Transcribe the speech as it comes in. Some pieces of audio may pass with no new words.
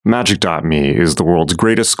Magic.me is the world's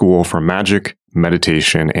greatest school for magic,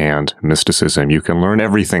 meditation, and mysticism. You can learn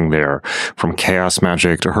everything there, from chaos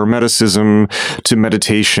magic to hermeticism to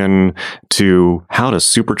meditation to how to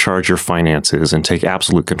supercharge your finances and take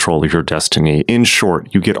absolute control of your destiny. In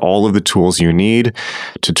short, you get all of the tools you need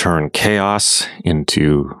to turn chaos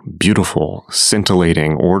into beautiful,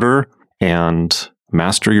 scintillating order and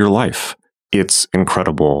master your life. It's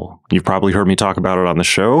incredible. You've probably heard me talk about it on the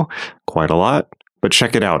show quite a lot. But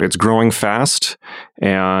check it out. It's growing fast.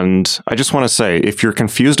 And I just want to say, if you're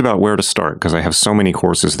confused about where to start, because I have so many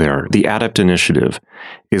courses there, the Adept Initiative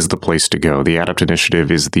is the place to go. The Adept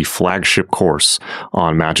Initiative is the flagship course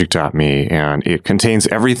on Magic.me, and it contains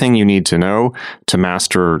everything you need to know to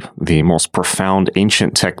master the most profound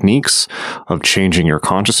ancient techniques of changing your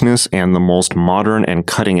consciousness and the most modern and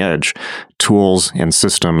cutting-edge tools and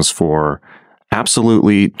systems for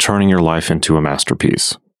absolutely turning your life into a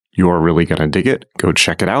masterpiece. You are really going to dig it. Go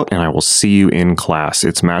check it out, and I will see you in class.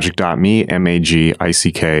 It's magic.me,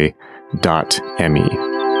 magick.me.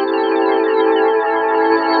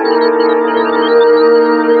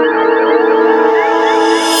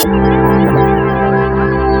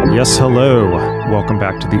 Yes, hello. Welcome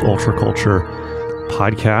back to the Ultra Culture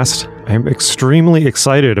podcast. I'm extremely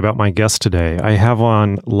excited about my guest today. I have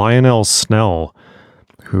on Lionel Snell,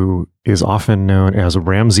 who is often known as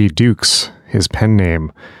Ramsey Dukes, his pen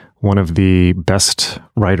name. One of the best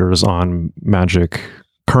writers on magic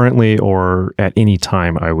currently or at any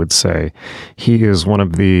time, I would say. He is one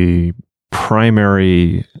of the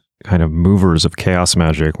primary kind of movers of chaos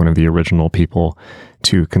magic, one of the original people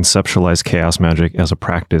to conceptualize chaos magic as a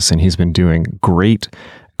practice, and he's been doing great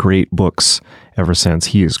books ever since.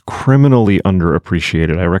 He is criminally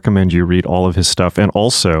underappreciated. I recommend you read all of his stuff, and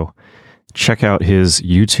also check out his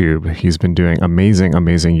YouTube. He's been doing amazing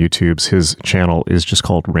YouTubes. His channel is just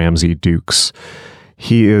called Ramsey Dukes.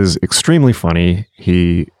 He is extremely funny.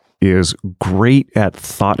 He is great at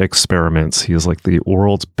thought experiments. He is like the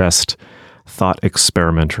world's best thought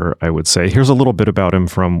experimenter, I would say. Here's a little bit about him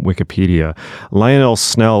from Wikipedia. Lionel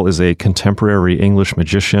Snell is a contemporary English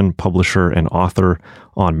magician, publisher, and author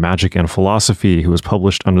on magic and philosophy who was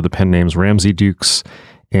published under the pen names Ramsey Dukes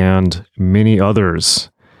and many others.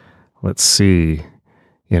 Let's see.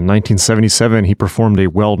 In 1977, he performed a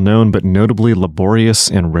well-known but notably laborious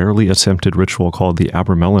and rarely attempted ritual called the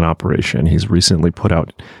Abramelin Operation. He's recently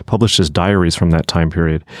published his diaries from that time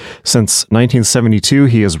period. Since 1972,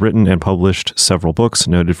 he has written and published several books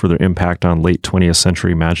noted for their impact on late 20th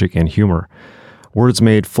century magic and humor. Words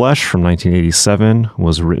Made Flesh from 1987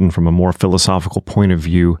 was written from a more philosophical point of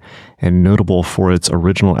view and notable for its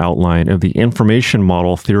original outline of the information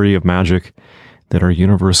model theory of magic, that our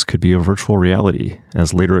universe could be a virtual reality,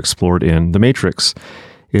 as later explored in The Matrix.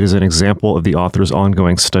 It is an example of the author's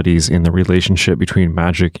ongoing studies in the relationship between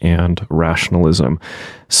magic and rationalism.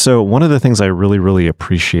 So one of the things I really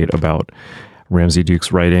appreciate about Ramsey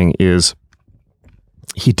Dukes' writing is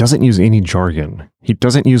he doesn't use any jargon. He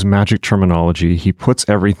doesn't use magic terminology. He puts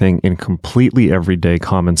everything in completely everyday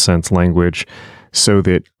common sense language so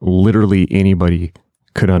that literally anybody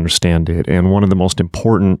could understand it. And one of the most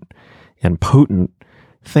important and potent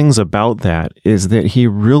things about that is that he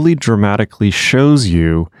really dramatically shows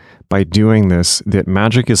you by doing this that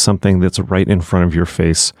magic is something that's right in front of your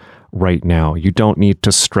face right now. You don't need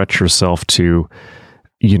to stretch yourself to,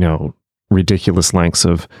 ridiculous lengths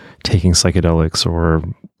of taking psychedelics or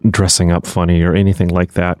dressing up funny or anything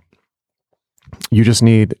like that. You just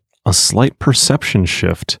need a slight perception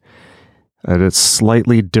shift, a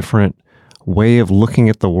slightly different way of looking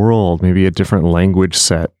at the world, maybe a different language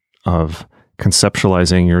set of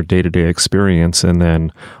conceptualizing your day-to-day experience, and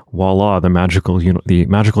then voila, the magical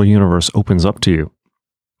universe opens up to you.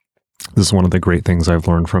 This is one of the great things I've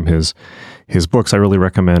learned from his books. I really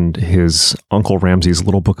recommend his Uncle Ramsey's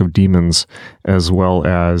Little Book of Demons, as well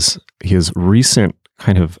as his recent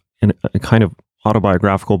kind of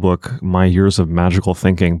autobiographical book, My Years of Magical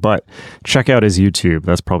Thinking. But check out his YouTube.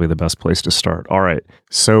 That's probably the best place to start. All right.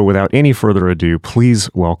 So without any further ado,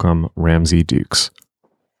 please welcome Ramsey Dukes.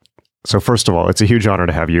 So first of all, it's a huge honor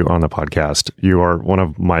to have you on the podcast. You are one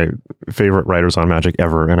of my favorite writers on magic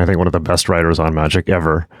ever, and I think one of the best writers on magic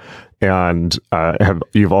ever. And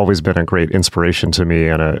you've always been a great inspiration to me,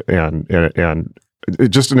 and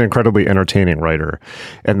just an incredibly entertaining writer.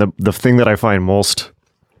 And the thing that I find most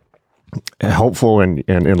helpful and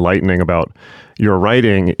enlightening about your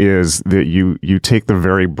writing is that you take the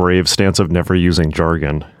very brave stance of never using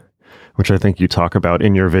jargon, which I think you talk about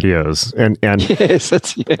in your videos. And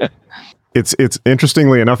yes, yeah. It's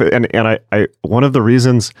interestingly enough, and I one of the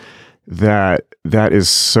reasons that is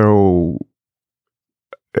so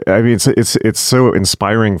I mean, it's so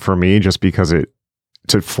inspiring for me just because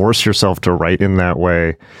to force yourself to write in that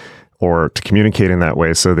way or to communicate in that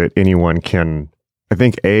way so that anyone can, I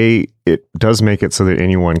think it does make it so that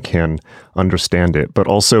anyone can understand it, but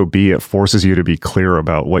also B, it forces you to be clear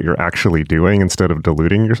about what you're actually doing instead of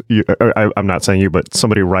diluting I'm not saying you, but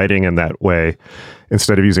somebody writing in that way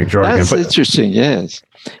instead of using jargon. That's interesting, yes.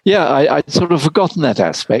 Yeah, I'd sort of forgotten that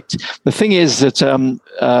aspect. The thing is that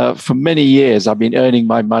for many years, I've been earning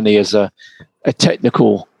my money as a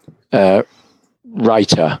technical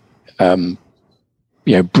writer,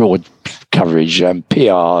 broad coverage,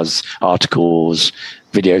 PRs, articles,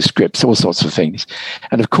 video scripts, all sorts of things.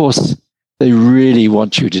 And of course, they really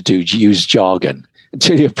want you to use jargon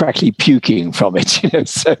until you're practically puking from it.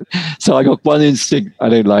 So I got one instinct, I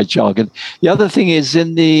don't like jargon. The other thing is,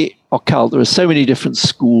 in the occult, there are so many different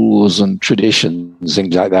schools and traditions,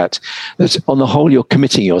 things like that on the whole, you're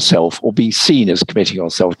committing yourself or being seen as committing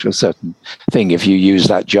yourself to a certain thing if you use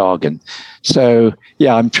that jargon. So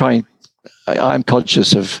yeah, I'm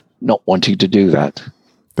conscious of not wanting to do that.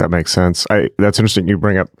 That makes sense. That's interesting. You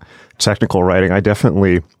bring up technical writing.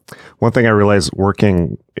 One thing I realized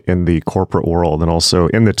working in the corporate world and also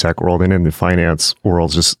in the tech world and in the finance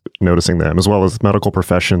world, just noticing them as well as medical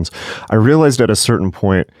professions, I realized at a certain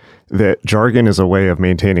point that jargon is a way of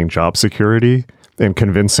maintaining job security and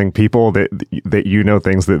convincing people that you know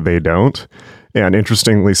things that they don't. And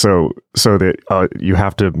interestingly, so that you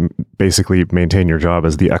have to basically maintain your job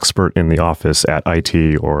as the expert in the office at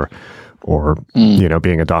IT or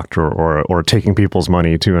being a doctor or taking people's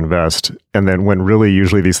money to invest. And then when really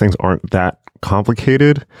usually these things aren't that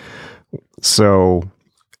complicated. So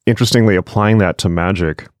interestingly, applying that to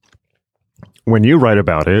magic, when you write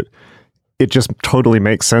about it, it just totally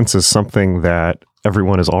makes sense as something that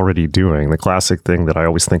everyone is already doing. The classic thing that I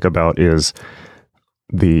always think about is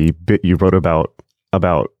the bit you wrote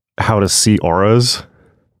about how to see auras,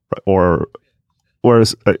 or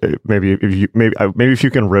maybe if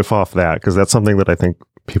you can riff off that, because that's something that I think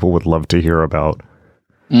people would love to hear about.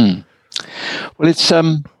 Well, it's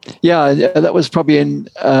that was probably in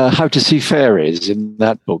How to See Fairies in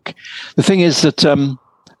that book. The thing is that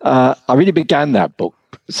I really began that book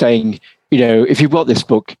saying, if you've got this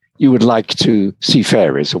book, you would like to see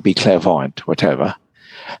fairies or be clairvoyant, whatever.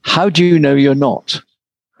 How do you know you're not?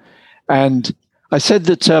 And I said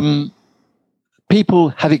that people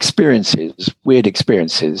have experiences, weird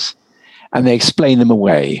experiences, and they explain them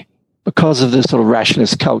away because of the sort of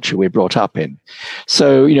rationalist culture we're brought up in.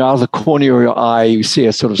 So, out of the corner of your eye, you see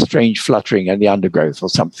a sort of strange fluttering in the undergrowth or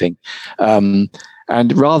something. And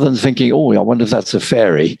rather than thinking, oh, I wonder if that's a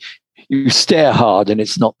fairy, you stare hard and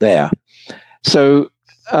it's not there. So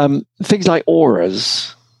things like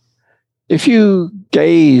auras, if you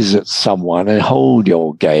gaze at someone and hold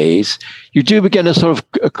your gaze, you do begin a sort of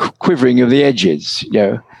a quivering of the edges,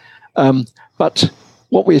 But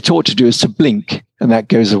what we're taught to do is to blink, and that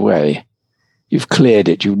goes away. You've cleared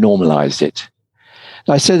it, you've normalized it.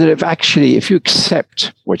 And I said that if you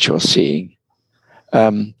accept what you're seeing,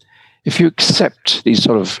 if you accept these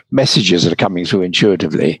sort of messages that are coming through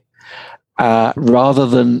intuitively, rather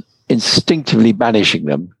than instinctively banishing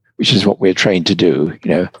them, which is what we're trained to do,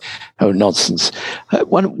 oh, nonsense.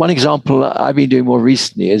 One example I've been doing more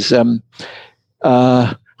recently is, I'm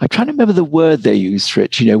trying to remember the word they use for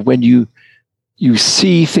it, when you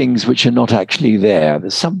see things which are not actually there.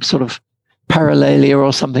 There's some sort of parallelia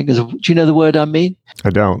or something. Do you know the word I mean?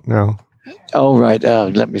 I don't, no. Oh, right.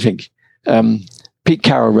 Let me think. Pete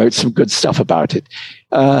Carroll wrote some good stuff about it.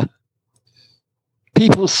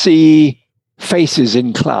 People see faces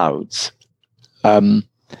in clouds.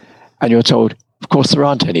 And you're told, of course, there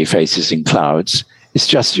aren't any faces in clouds. It's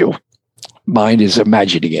just your mind is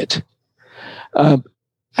imagining it.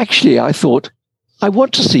 Actually, I thought, I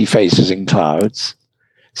want to see faces in clouds.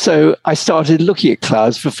 So I started looking at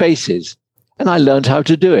clouds for faces, and I learned how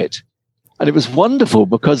to do it. And it was wonderful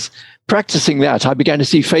because practicing that, I began to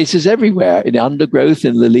see faces everywhere, in the undergrowth,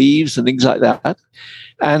 in the leaves and things like that.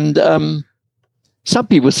 And some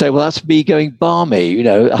people say, well, that's me going balmy,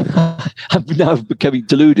 I'm now becoming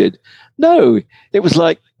deluded. No, it was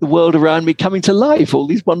like the world around me coming to life, all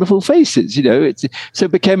these wonderful faces, so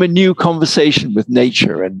it became a new conversation with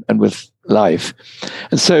nature and with life.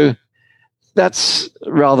 And so that's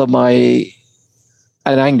rather an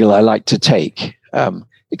angle I like to take,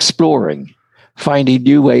 exploring, finding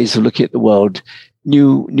new ways of looking at the world,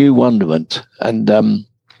 new wonderment. And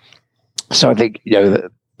so I think,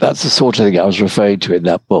 that's the sort of thing I was referring to in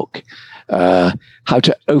that book, how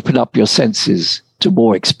to open up your senses to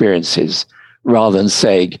more experiences rather than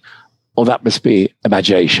saying, oh, that must be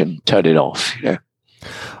imagination, turn it off.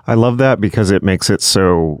 I love that because it makes it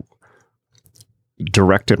so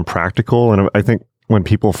direct and practical. And I think when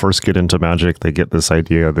people first get into magic, they get this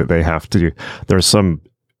idea that there's some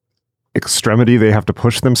extremity they have to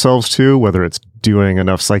push themselves to, whether it's doing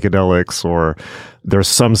enough psychedelics or there's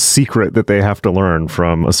some secret that they have to learn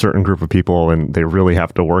from a certain group of people and they really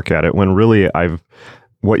have to work at it. When really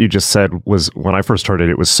what you just said was, when I first started,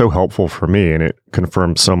 it was so helpful for me and it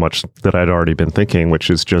confirmed so much that I'd already been thinking, which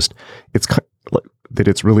is just, that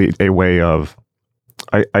it's really a way of,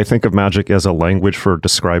 I think of magic as a language for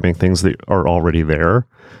describing things that are already there.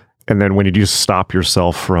 And then when you just stop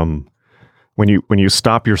yourself from, when you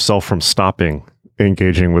stop yourself from stopping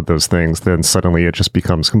engaging with those things, then suddenly it just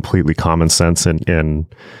becomes completely common sense and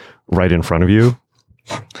right in front of you.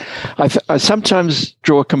 I sometimes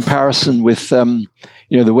draw a comparison with, the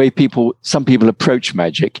way some people approach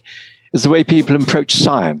magic is the way people approach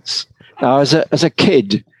science. Now, as a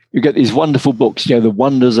kid, you get these wonderful books, The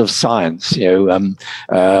Wonders of Science,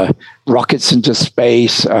 rockets into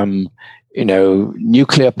space,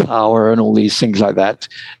 nuclear power and all these things like that.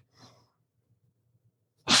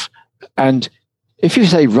 And if you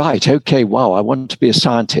say, right, okay, wow, I want to be a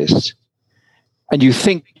scientist, and you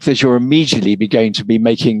think that you're immediately going to be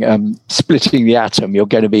making, splitting the atom, you're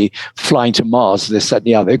going to be flying to Mars, this, that, and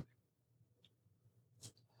the other.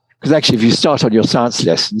 Because actually, if you start on your science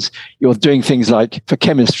lessons, you're doing things like, for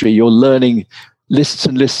chemistry, you're learning lists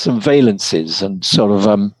and lists and valences, and sort of,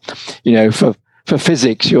 for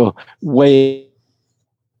physics, you're weighing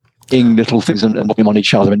little things and putting them on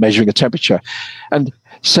each other and measuring the temperature. And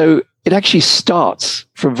so it actually starts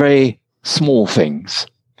from very small things.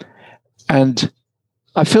 And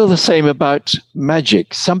I feel the same about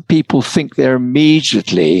magic. Some people think they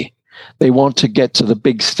want to get to the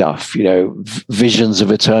big stuff, visions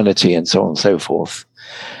of eternity and so on and so forth.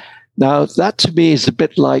 Now, that to me is a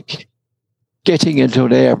bit like getting into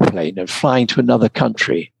an airplane and flying to another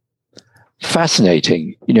country.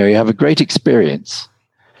 Fascinating. You have a great experience.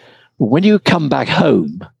 But when you come back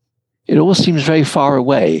home, it all seems very far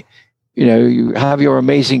away. You have your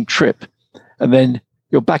amazing trip, and then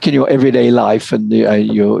you're back in your everyday life, and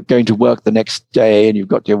you're going to work the next day, and you've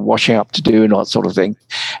got your washing up to do and that sort of thing.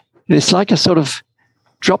 And it's like a sort of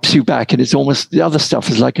drops you back, and it's almost, the other stuff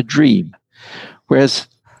is like a dream. Whereas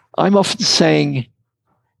I'm often saying,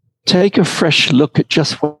 take a fresh look at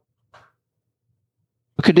look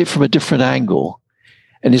at it from a different angle.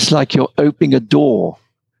 And it's like you're opening a door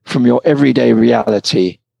from your everyday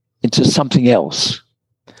reality into something else.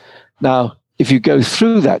 Now, if you go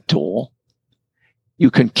through that door, you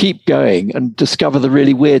can keep going and discover the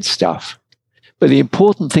really weird stuff. But the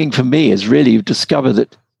important thing for me is really you discover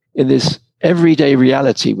that in this everyday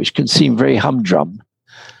reality, which can seem very humdrum,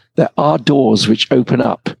 there are doors which open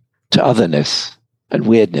up to otherness and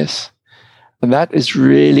weirdness. And that is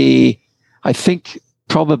really, I think,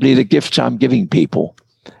 probably the gift I'm giving people.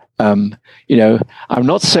 I'm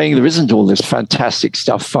not saying there isn't all this fantastic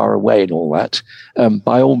stuff far away and all that,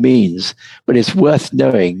 by all means, but it's worth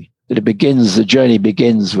knowing that the journey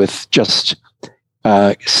begins with just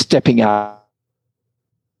stepping out,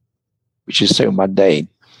 which is so mundane.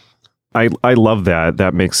 I love that.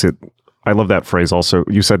 That makes it. I love that phrase. Also,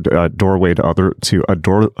 you said doorway to a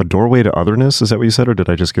doorway to otherness. Is that what you said, or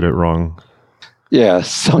did I just get it wrong?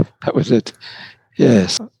 Yes, that was it.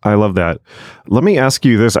 Yes, I love that. Let me ask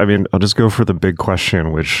you this. I mean, I'll just go for the big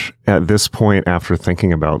question, which at this point, after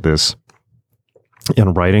thinking about this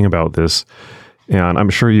and writing about this, and I'm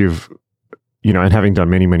sure you've, and having done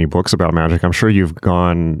many, many books about magic, I'm sure your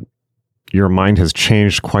mind has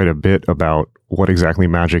changed quite a bit about what exactly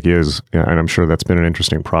magic is. And I'm sure that's been an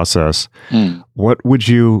interesting process.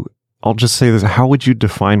 I'll just say this, how would you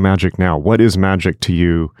define magic now? What is magic to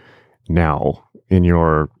you now in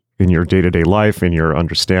your day-to-day life, in your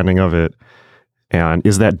understanding of it? And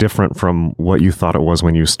is that different from what you thought it was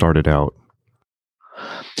when you started out?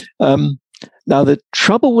 Now, the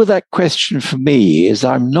trouble with that question for me is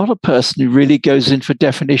I'm not a person who really goes in for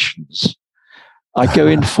definitions. I go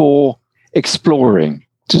in for exploring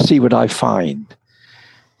to see what I find.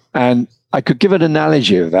 And I could give an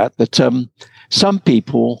analogy of that some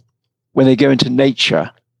people, when they go into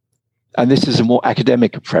nature, and this is a more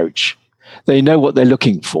academic approach, they know what they're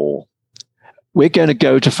looking for. We're going to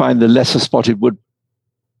go to find the lesser spotted woodpecker.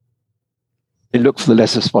 They look for the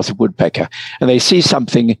lesser spotted woodpecker, and they see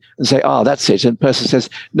something and say, that's it. And the person says,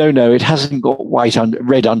 no, it hasn't got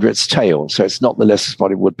red under its tail, so it's not the lesser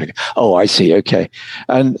spotted woodpecker. Oh, I see. Okay.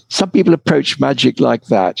 And some people approach magic like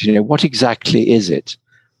that. What exactly is it?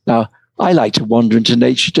 Now, I like to wander into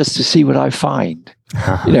nature just to see what I find,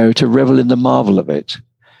 to revel in the marvel of it.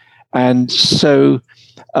 And so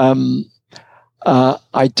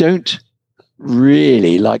I don't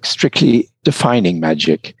really like strictly defining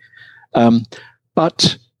magic.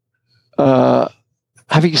 But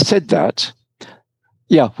having said that,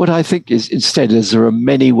 yeah, what I think is instead is there are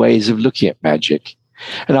many ways of looking at magic.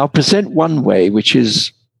 And I'll present one way, which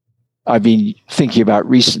is I've been thinking about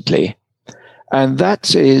recently. And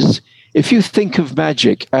that is, if you think of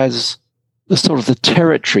magic as the sort of the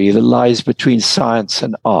territory that lies between science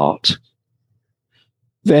and art,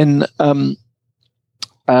 then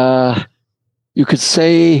you could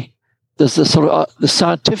say there's the sort of the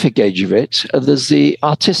scientific edge of it, and there's the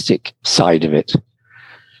artistic side of it.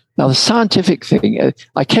 Now, the scientific thing,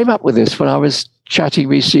 I came up with this when I was chatting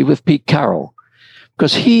recently with Pete Carroll,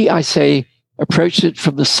 because he, I say, approached it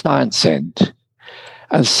from the science end.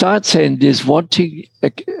 And science end is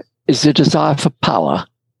the desire for power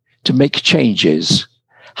to make changes,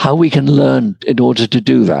 how we can learn in order to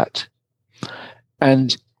do that.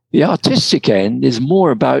 And the artistic end is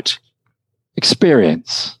more about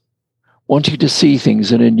experience, wanting to see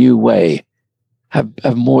things in a new way, have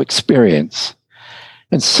more experience.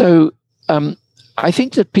 And so I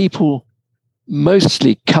think that people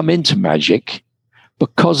mostly come into magic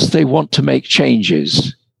because they want to make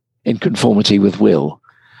changes in conformity with will.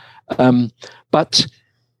 But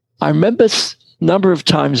I remember a number of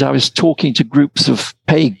times I was talking to groups of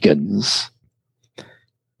pagans,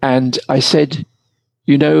 and I said,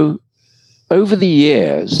 you know, over the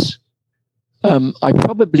years, I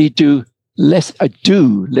probably do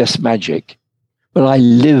less magic, but I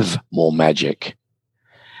live more magic.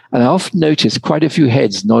 And I often notice quite a few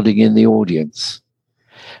heads nodding in the audience.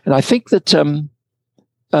 And I think that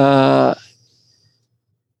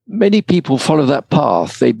many people follow that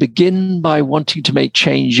path. They begin by wanting to make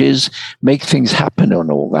changes, make things happen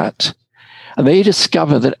and all that. And they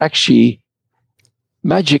discover that actually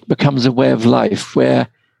magic becomes a way of life where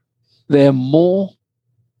they're more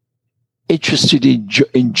interested in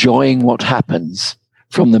enjoying what happens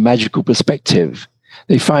from the magical perspective.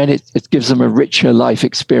 They find it gives them a richer life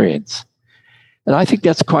experience. And I think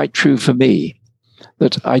that's quite true for me,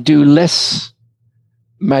 that I do less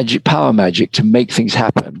power magic to make things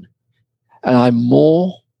happen. And I'm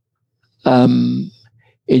more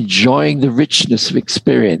enjoying the richness of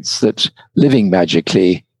experience that living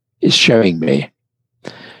magically is showing me.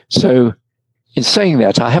 So in saying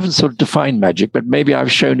that, I haven't sort of defined magic, but maybe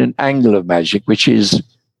I've shown an angle of magic which is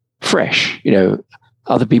fresh. You know,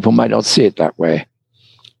 other people might not see it that way.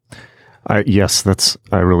 Yes,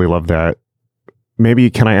 I really love that. Maybe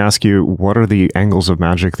can I ask you, what are the angles of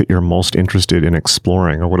magic that you're most interested in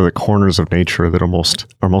exploring, or what are the corners of nature that are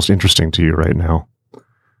most interesting to you right now?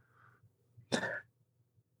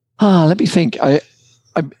 Let me think.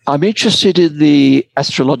 I'm interested in the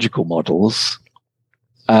astrological models,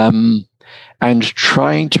 and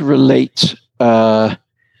trying to relate,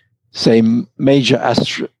 say, major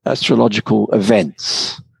astrological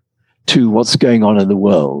events to what's going on in the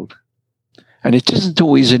world. And it isn't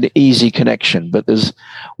always an easy connection, but there's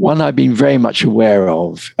one I've been very much aware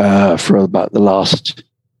of for about the last,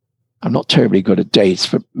 I'm not terribly good at dates,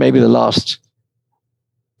 but maybe the last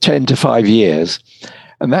 10 to 5 years.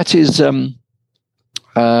 And that is the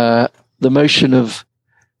motion of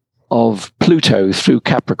Pluto through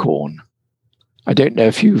Capricorn. I don't know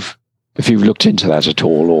if you've looked into that at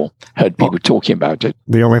all or heard people talking about it.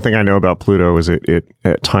 The only thing I know about Pluto is it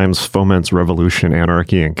at times foments revolution,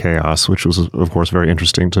 anarchy, and chaos, which was, of course, very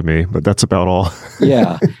interesting to me, but that's about all.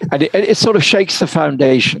 Yeah, and it sort of shakes the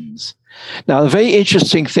foundations. Now, the very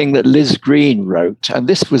interesting thing that Liz Green wrote, and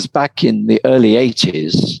this was back in the early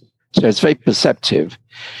 80s, so it's very perceptive.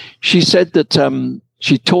 She said that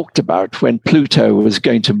she talked about when Pluto was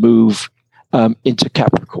going to move into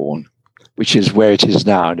Capricorn, which is where it is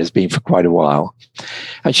now and has been for quite a while.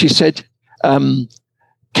 And she said,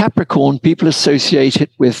 Capricorn, people associate it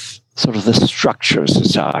with sort of the structure of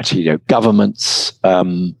society, you know, governments,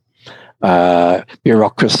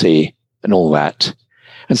 bureaucracy, and all that.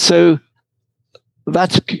 And so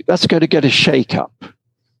that's going to get a shake-up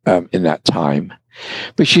in that time.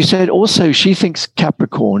 But she said also she thinks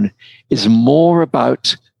Capricorn is more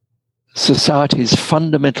about society's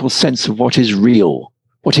fundamental sense of what is real,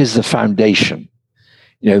 what is the foundation,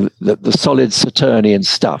 you know, the solid Saturnian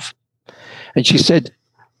stuff. And she said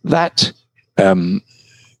that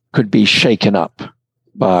could be shaken up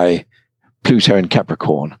by Pluto and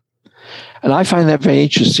Capricorn. And I find that very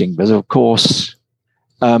interesting because, of course,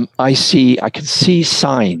 I can see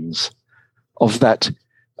signs of that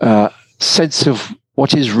sense of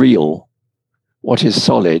what is real, what is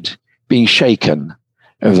solid, being shaken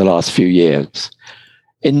over the last few years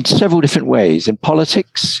in several different ways. In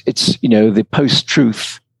politics, it's, you know, the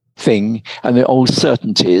post-truth thing, and the old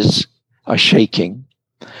certainties are shaking.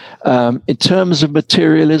 In terms of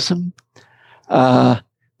materialism,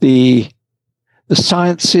 the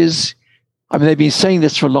sciences, I mean, they've been saying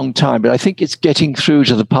this for a long time, but I think it's getting through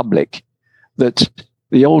to the public that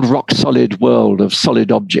the old rock-solid world of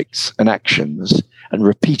solid objects and actions and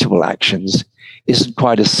repeatable actions isn't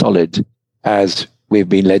quite as solid as we've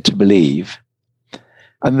been led to believe.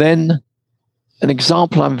 And then an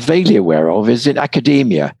example I'm vaguely aware of is in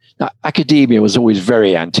academia. Now, academia was always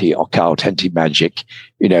very anti-occult, anti-magic.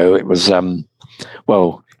 You know, it was,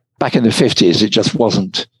 well, back in the 50s, it just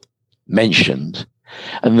wasn't mentioned.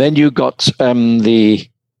 And then you got I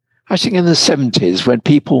think in the 70s, when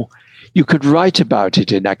you could write about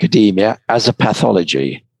it in academia as a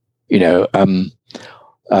pathology, you know,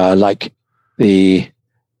 like the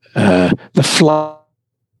fly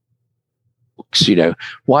books, you know,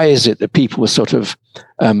 why is it that people sort of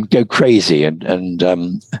go crazy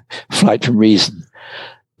and flight from reason?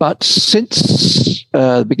 But since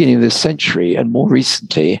the beginning of this century and more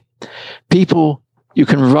recently, you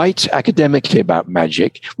can write academically about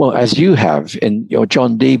magic, well, as you have in your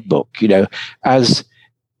John Dee book, you know, as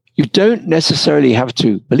you don't necessarily have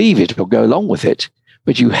to believe it or go along with it,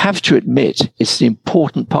 but you have to admit it's an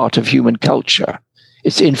important part of human culture.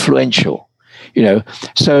 It's influential, you know.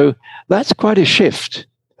 So that's quite a shift.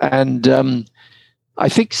 And I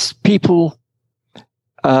think people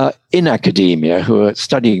in academia who are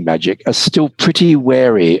studying magic are still pretty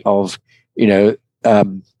wary of, you know,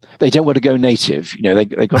 they don't want to go native, you know,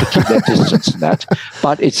 they've got to keep their distance from that.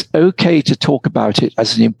 But it's okay to talk about it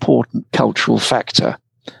as an important cultural factor.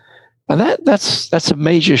 And that's a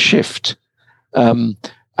major shift. And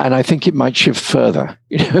I think it might shift further,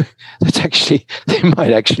 you know, they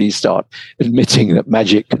might actually start admitting that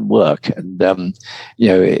magic can work. And, you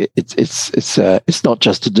know, it's not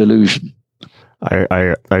just a delusion.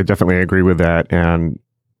 I definitely agree with that. And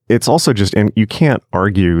it's also just, and you can't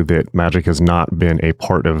argue that magic has not been a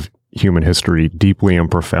part of human history deeply and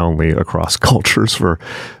profoundly across cultures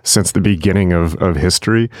since the beginning of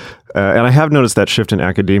history. And I have noticed that shift in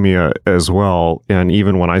academia as well. And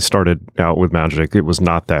even when I started out with magic, it was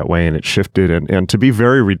not that way, and it shifted. And to be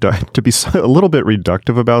to be a little bit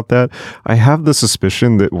reductive about that, I have the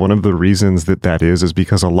suspicion that one of the reasons that is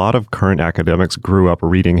because a lot of current academics grew up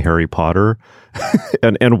reading Harry Potter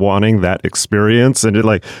and wanting that experience, and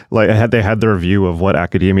they had their view of what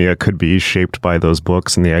academia could be shaped by those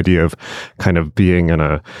books, and the idea of kind of being in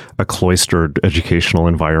a cloistered educational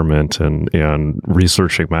environment and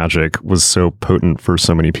researching magic was so potent for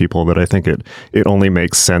so many people that I think it only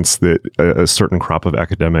makes sense that a certain crop of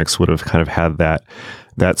academics would have kind of had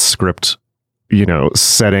that script, you know,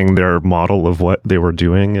 setting their model of what they were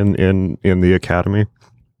doing in the academy.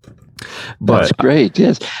 But that's great.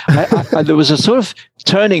 Yes, there was a sort of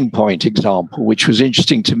turning point example which was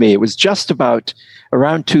interesting to me. It was just about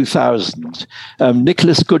around 2000.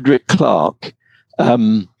 Nicholas Goodrick Clark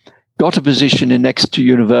got a position in Exeter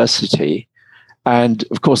University, and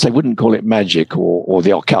of course they wouldn't call it magic or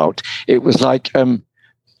the occult. It was like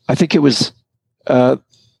I think it was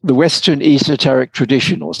the Western esoteric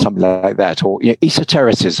tradition or something like that, or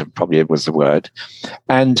esotericism probably was the word.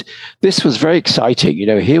 And this was very exciting. You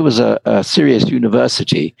know, here was a serious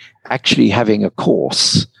university actually having a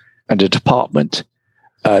course and a department.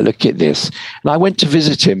 Look at this. And I went to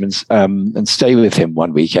visit him and stay with him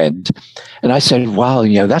one weekend. And I said, wow,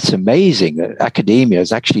 you know, that's amazing that academia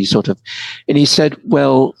is actually sort of, and he said,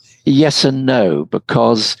 well, yes and no,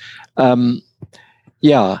 because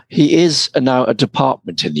he is now a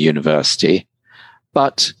department in the university,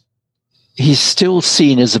 but he's still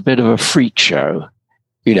seen as a bit of a freak show,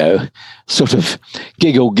 you know, sort of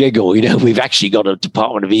giggle, you know, we've actually got a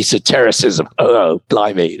department of esotericism. Oh,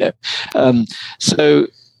 blimey, you know. So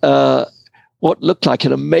what looked like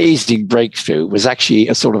an amazing breakthrough was actually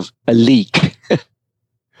a sort of a leak.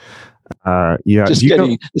 Just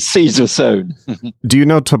getting the seeds were sown. Do you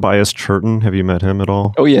know Tobias Churton? Have you met him at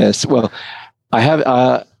all? Oh, yes. Well, I have.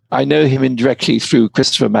 I know him indirectly through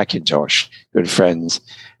Christopher McIntosh, good friends,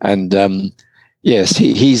 and yes,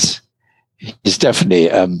 he's definitely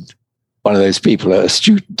one of those people, a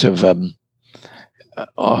student of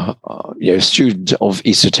student of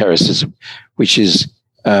esotericism, which is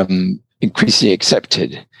increasingly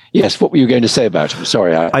accepted. Yes, what were you going to say about him?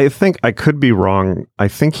 Sorry. I think I could be wrong. I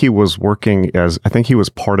think he was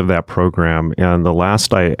part of that program. And the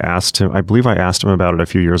last I asked him, I believe I asked him about it a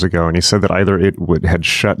few years ago, and he said that either it had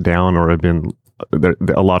shut down or had been,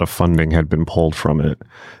 a lot of funding had been pulled from it.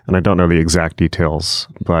 And I don't know the exact details,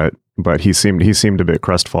 but he seemed a bit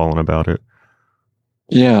crestfallen about it.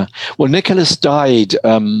 Yeah. Well, Nicholas died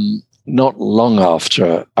not long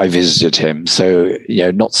after I visited him. So,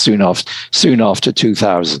 not soon after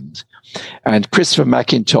 2000. And Christopher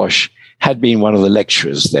McIntosh had been one of the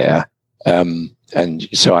lecturers there. And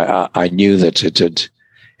so I knew that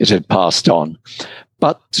it had passed on.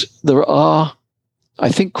 But there are, I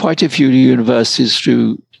think, quite a few universities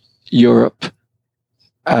through Europe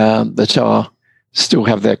that still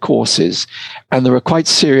have their courses. And there are quite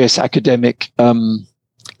serious academic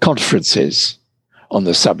conferences on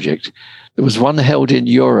the subject. There was one held in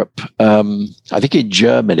Europe, I think in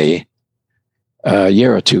Germany, a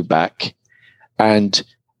year or two back. And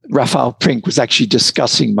Raphael Prink was actually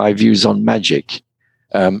discussing my views on magic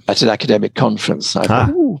at an academic conference. I thought,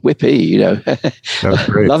 ooh, whippy,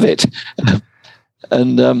 love it.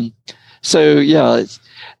 And so, yeah,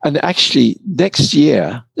 and actually this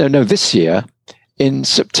year, in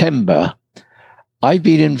September, I've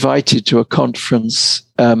been invited to a conference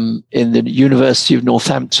in the University of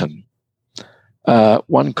Northampton,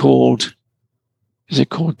 one called, is it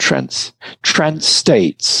called Trans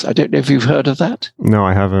States? I don't know if you've heard of that. No,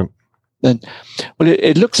 I haven't. Well,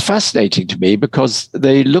 it looks fascinating to me because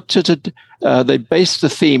they looked at it, they based the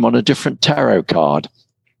theme on a different tarot card.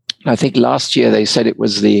 I think last year they said it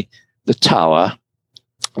was the Tower,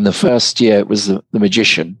 and the first year it was the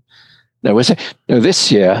Magician. No,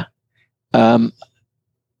 this year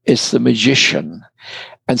it's the Magician.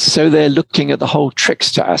 And so they're looking at the whole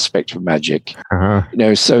trickster aspect of magic,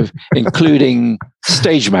 so including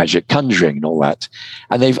stage magic, conjuring and all that.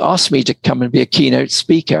 And they've asked me to come and be a keynote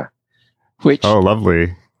speaker, which... Oh,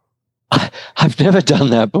 lovely. I've never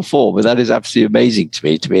done that before, but that is absolutely amazing to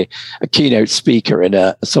me, to be a keynote speaker in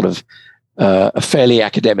a sort of a fairly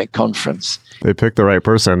academic conference. They picked the right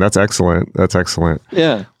person. That's excellent.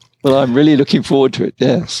 Yeah. Well, I'm really looking forward to it.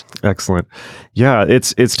 Yes. Excellent. Yeah,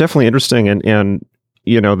 it's definitely interesting. And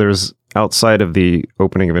there's, outside of the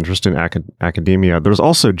opening of interest in academia, there's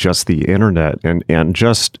also just the internet and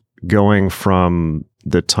just going from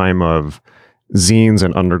the time of zines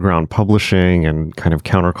and underground publishing and kind of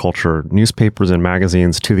counterculture newspapers and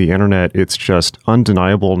magazines to the internet. It's just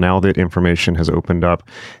undeniable now that information has opened up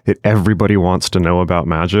that everybody wants to know about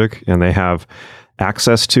magic and they have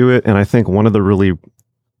access to it. And I think one of the really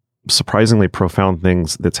surprisingly profound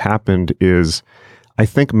things that's happened is I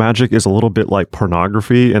think magic is a little bit like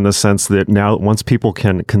pornography in the sense that now once people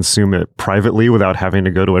can consume it privately without having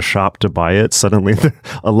to go to a shop to buy it, suddenly they're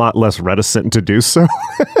a lot less reticent to do so.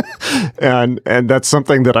 and that's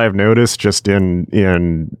something that I've noticed just in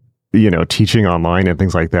teaching online and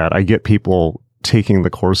things like that. I get people taking the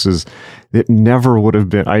courses that never would have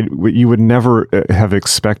been, you would never have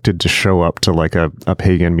expected to show up to like a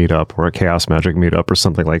pagan meetup or a chaos magic meetup or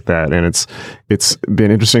something like that. And it's been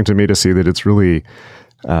interesting to me to see that it's really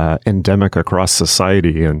endemic across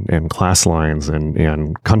society and class lines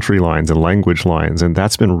and country lines and language lines. And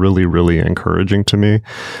that's been really, really encouraging to me.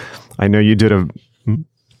 I know you did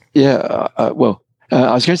Yeah, I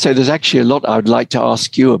was going to say there's actually a lot I would like to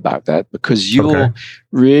ask you about that because you're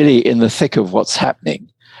really in the thick of what's happening.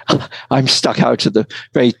 I'm stuck out at the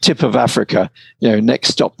very tip of Africa, next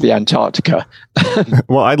stop, the Antarctica.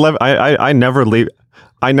 Well, I never leave.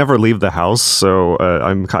 I never leave the house, so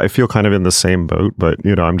I feel kind of in the same boat. But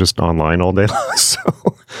I'm just online all day long. So.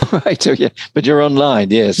 Right. So yeah, but you're online.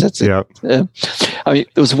 Yes, that's it. Yeah. I mean,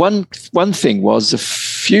 there was one thing was a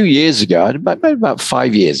few years ago, about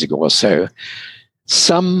 5 years ago or so,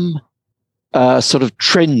 some sort of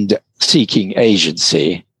trend spotting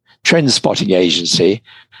agency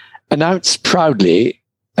announced proudly,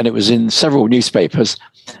 and it was in several newspapers,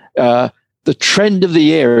 the trend of the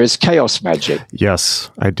year is chaos magic. Yes,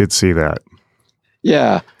 I did see that.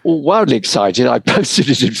 Yeah, well, wildly excited. I posted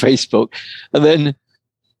it in Facebook, and then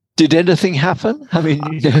did anything happen? I mean,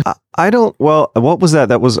 I don't. Well, what was that?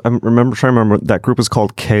 That was trying to remember. That group was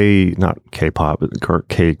called not K-pop, or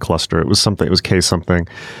K Cluster. It was something. It was K something.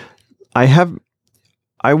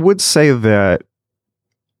 I would say that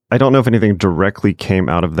I don't know if anything directly came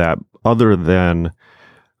out of that, other than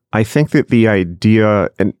I think that the idea,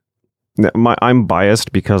 and I'm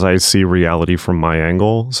biased because I see reality from my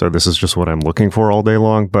angle, so this is just what I'm looking for all day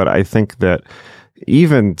long. But I think that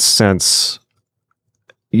even since,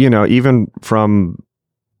 even from,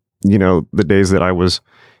 the days that I was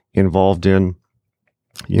involved in,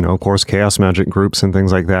 of course, chaos magic groups and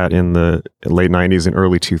things like that in the late 90s and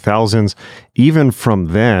early 2000s, even from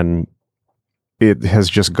then, it has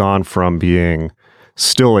just gone from being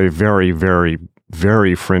still a very, very,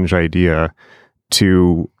 very fringe idea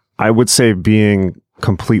to, I would say, being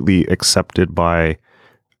completely accepted by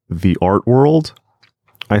the art world.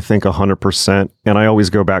 I think 100%. And I always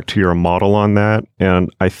go back to your model on that. And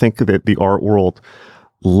I think that the art world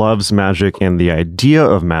loves magic and the idea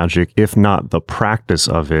of magic, if not the practice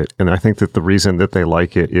of it. And I think that the reason that they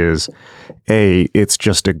like it is, it's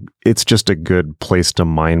just a good place to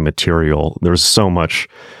mine material. There's so much,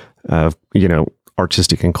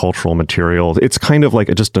 artistic and cultural material. It's kind of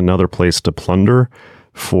like just another place to plunder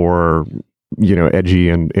for, edgy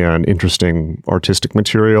and interesting artistic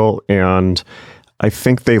material. And I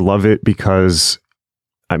think they love it because,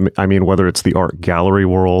 I mean, whether it's the art gallery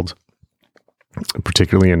world,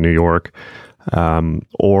 particularly in New York,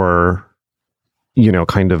 or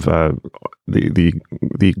kind of the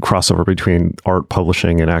crossover between art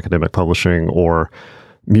publishing and academic publishing, or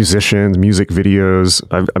musicians, music videos.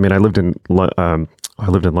 I lived in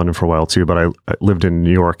London for a while too, but I lived in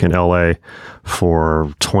New York and LA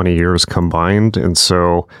for 20 years combined, and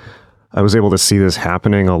so I was able to see this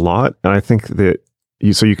happening a lot. And I think that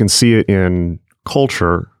you can see it in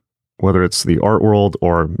culture, whether it's the art world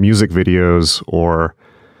or music videos or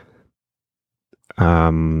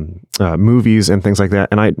movies and things like that.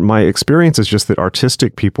 And my experience is just that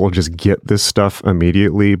artistic people just get this stuff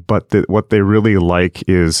immediately, but what they really like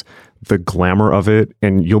is the glamour of it.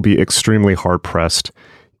 And you'll be extremely hard pressed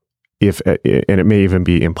and it may even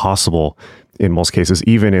be impossible in most cases,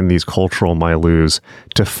 even in these cultural milieus,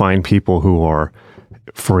 to find people who are,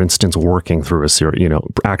 for instance, working through a series,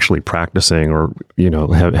 actually practicing, or,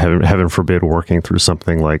 heaven forbid, working through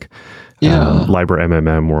something like Liber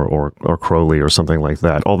MMM or Crowley or something like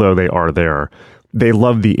that. Although they are there, they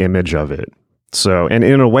love the image of it. So, and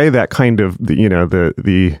in a way that kind of,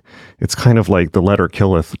 it's kind of like the letter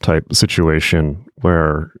killeth type situation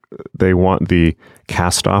where they want the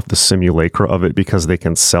cast off, the simulacra of it, because they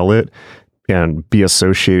can sell it and be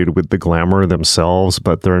associated with the glamour themselves,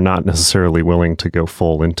 but they're not necessarily willing to go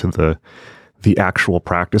full into the actual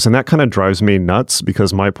practice. And that kind of drives me nuts,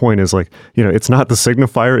 because my point is like, it's not the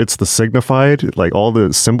signifier, it's the signified. Like, all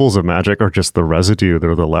the symbols of magic are just the residue,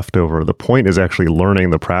 they're the leftover. The point is actually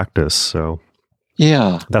learning the practice. So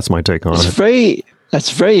yeah, that's my take on it.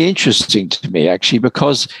 That's very interesting to me, actually,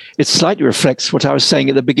 because it slightly reflects what I was saying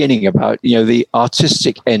at the beginning about, the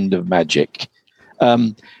artistic end of magic.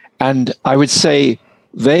 And I would say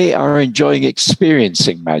they are enjoying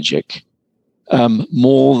experiencing magic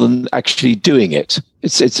more than actually doing it.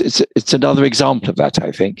 It's another example of that,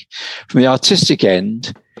 I think. From the artistic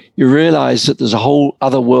end, you realize that there's a whole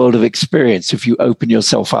other world of experience if you open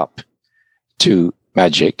yourself up to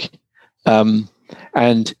magic.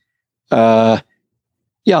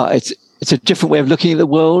 It's a different way of looking at the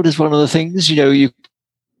world is one of the things.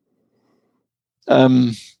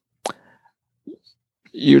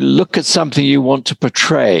 You look at something you want to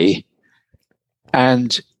portray,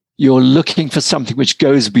 and you're looking for something which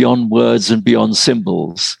goes beyond words and beyond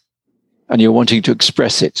symbols, and you're wanting to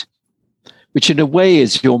express it, which in a way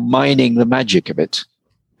is you're mining the magic of it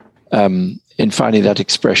in finding that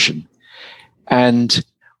expression. And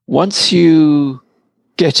once you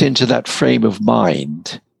get into that frame of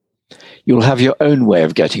mind, you'll have your own way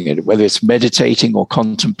of getting it, whether it's meditating or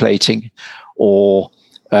contemplating, or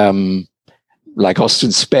like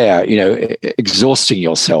Austin Spare, exhausting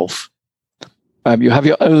yourself. You have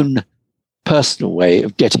your own personal way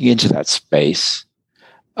of getting into that space.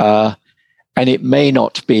 And it may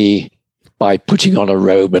not be by putting on a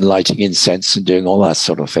robe and lighting incense and doing all that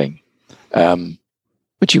sort of thing.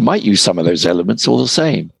 But you might use some of those elements all the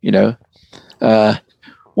same,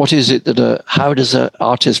 What is it how does an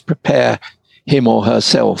artist prepare him or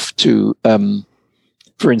herself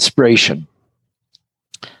for inspiration?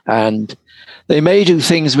 And they may do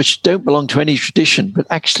things which don't belong to any tradition, but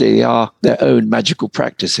actually are their own magical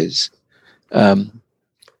practices. The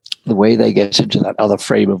way they get into that other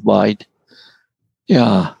frame of mind.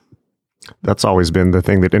 Yeah. That's always been the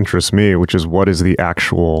thing that interests me, which is what are the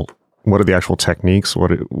actual techniques?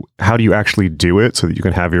 How do you actually do it so that you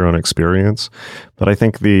can have your own experience? But I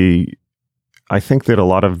think that a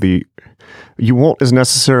lot of you won't as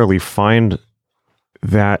necessarily find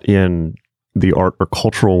that in the art or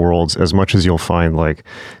cultural worlds as much as you'll find like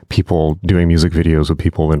people doing music videos with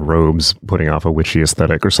people in robes putting off a witchy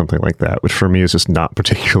aesthetic or something like that, which for me is just not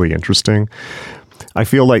particularly interesting. I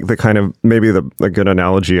feel like the kind of, maybe a good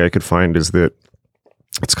analogy I could find is that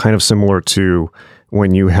it's kind of similar to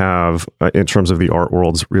when you have, in terms of the art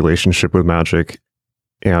world's relationship with magic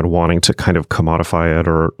and wanting to kind of commodify it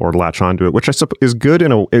or latch onto it, which I suppose is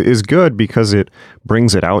good because it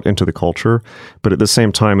brings it out into the culture. But at the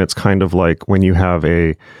same time, it's kind of like when you have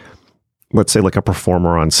let's say like a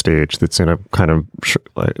performer on stage that's in a kind of,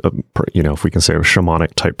 if we can say a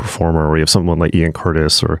shamanic type performer, where you have someone like Ian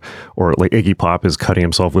Curtis or like Iggy Pop is cutting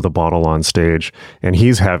himself with a bottle on stage, and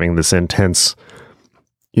he's having this intense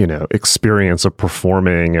experience of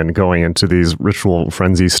performing and going into these ritual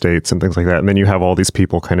frenzy states and things like that. And then you have all these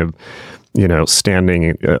people kind of,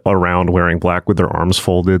 standing around wearing black with their arms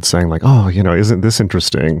folded, saying like, oh, isn't this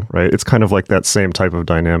interesting? Right. It's kind of like that same type of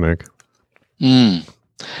dynamic.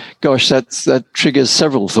 Gosh, that triggers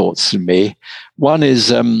several thoughts in me. One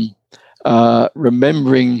is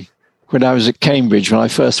remembering when I was at Cambridge, when I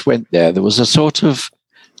first went there was a sort of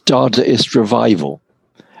Dadaist revival.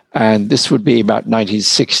 And this would be about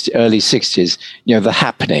 1960, early 60s, The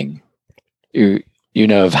Happening. You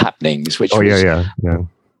know of Happenings, which was yeah.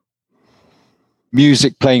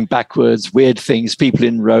 music playing backwards, weird things, people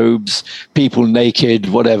in robes, people naked,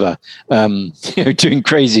 whatever, doing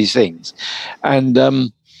crazy things.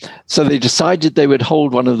 And so they decided they would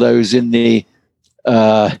hold one of those in the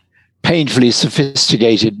painfully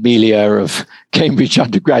sophisticated milieu of Cambridge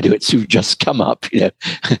undergraduates who've just come up,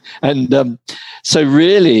 And so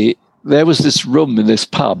really, there was this room in this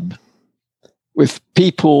pub with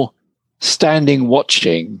people standing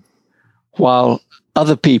watching while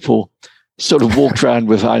other people sort of walked around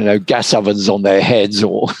with, gas ovens on their heads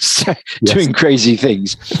or doing crazy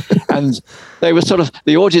things. And they were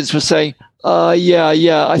the audience was saying,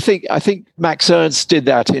 yeah, I think Max Ernst did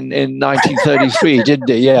that in 1933, didn't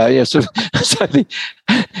he? Yeah. So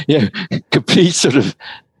complete sort of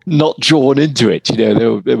not drawn into it. They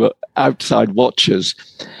were outside watchers.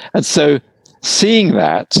 And so seeing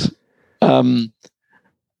that, knowing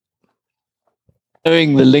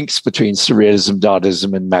the links between surrealism,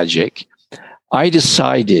 Dadaism, and magic, I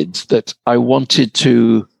decided that I wanted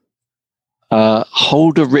to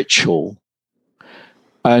hold a ritual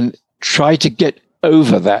and try to get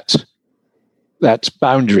over that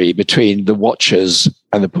boundary between the watchers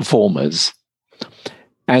and the performers.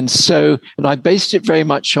 And I based it very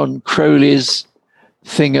much on Crowley's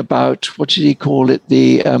thing about, what did he call it?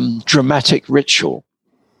 The dramatic ritual.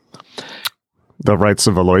 The Rites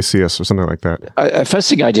of Aloysius or something like that. First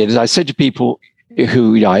thing I did is I said to people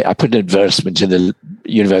who, I put an advertisement in the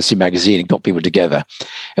university magazine and got people together.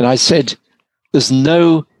 And I said, there's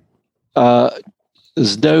no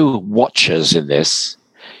watchers in this.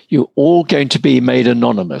 You're all going to be made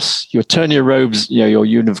anonymous. You'll turn your robes, your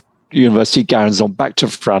university gowns on back to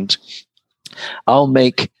front. I'll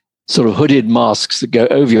make sort of hooded masks that go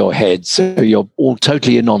over your head, so you're all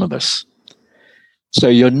totally anonymous. So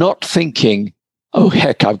you're not thinking, oh,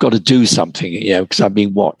 heck, I've got to do something, because I'm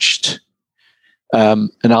being watched.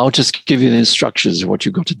 And I'll just give you the instructions of what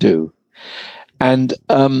you've got to do. And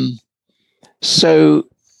I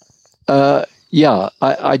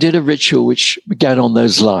did a ritual which began on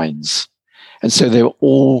those lines. And so they were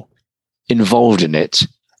all involved in it,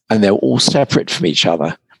 and they were all separate from each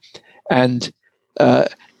other. And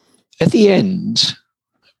at the end,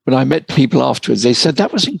 when I met people afterwards, they said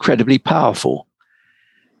that was incredibly powerful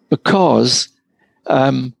because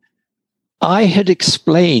I had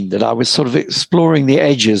explained that I was sort of exploring the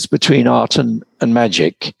edges between art and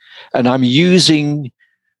magic, and I'm using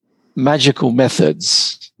magical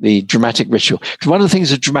methods, the dramatic ritual. Because one of the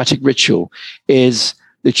things of dramatic ritual is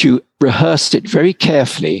that you rehearsed it very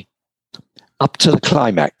carefully up to the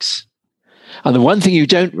climax. And the one thing you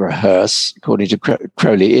don't rehearse, according to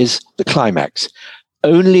Crowley, is the climax.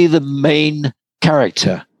 Only the main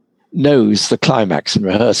character knows the climax and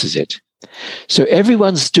rehearses it. So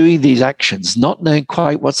everyone's doing these actions not knowing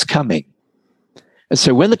quite what's coming. And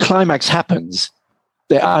so when the climax happens,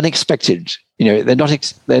 they're unexpected.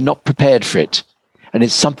 They're not prepared for it. And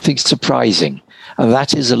it's something surprising. And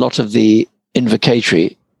that is a lot of the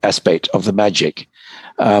invocatory aspect of the magic.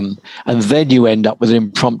 And then you end up with an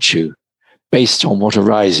impromptu based on what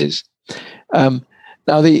arises.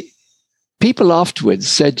 Now, the people afterwards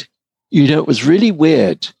said, it was really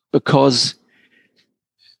weird because,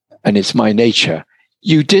 and it's my nature,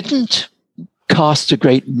 you didn't cast a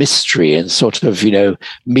great mystery and sort of,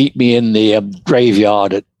 meet me in the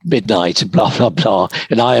graveyard at midnight and blah, blah, blah.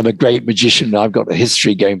 And I am a great magician. And I've got a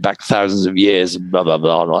history going back thousands of years and blah, blah,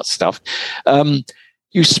 blah, and all that stuff.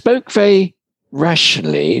 You spoke very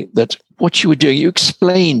rationally that what you were doing, you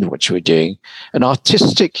explained what you were doing, an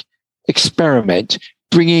artistic experiment,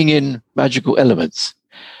 bringing in magical elements.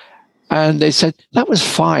 And they said, that was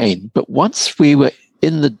fine. But once we were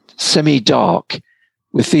in the semi-dark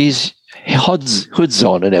with these hoods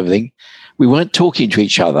on and everything, we weren't talking to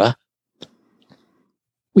each other.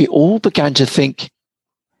 We all began to think,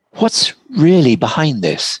 what's really behind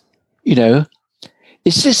this?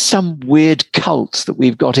 Is this some weird cult that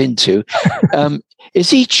we've got into? Is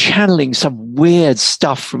he channeling some weird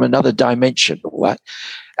stuff from another dimension or what?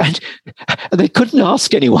 And they couldn't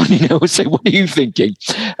ask anyone, say, what are you thinking?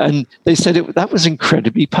 And they said that was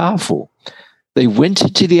incredibly powerful. they went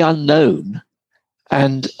into the unknown,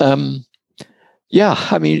 and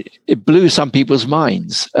it blew some people's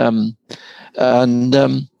minds. As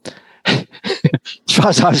far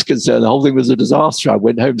as I was concerned, the whole thing was a disaster. I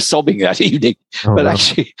went home sobbing that evening, but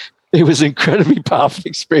actually, it was an incredibly powerful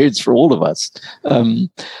experience for all of us. And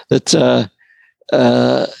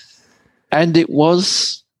it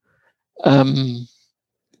was,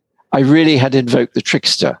 I really had invoked the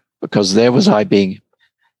trickster, because there was I being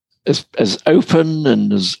as open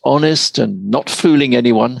and as honest and not fooling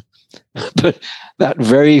anyone. But that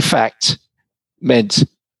very fact meant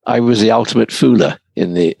I was the ultimate fooler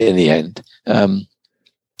in the end. So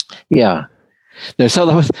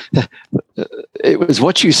that was, it was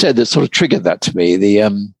what you said that sort of triggered that to me.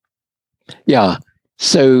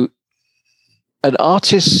 So an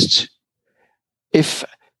artist, if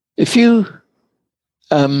you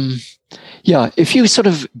sort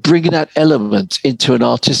of bring that element into an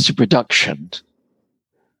artistic production,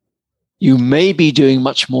 you may be doing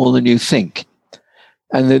much more than you think.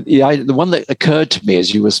 And the one that occurred to me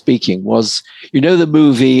as you were speaking was, the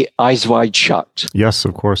movie Eyes Wide Shut? Yes,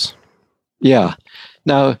 of course. Yeah.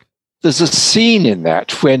 Now, there's a scene in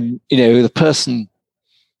that when, the person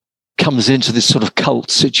comes into this sort of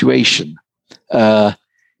cult situation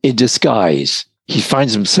in disguise. He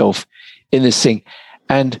finds himself in this thing.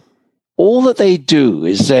 And all that they do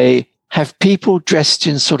is they have people dressed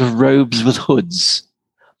in sort of robes with hoods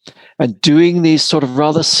and doing these sort of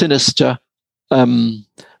rather sinister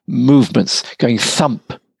movements, going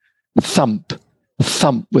thump, thump,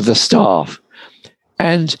 thump with the staff.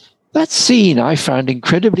 And that scene I found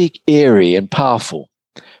incredibly eerie and powerful,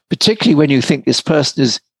 particularly when you think this person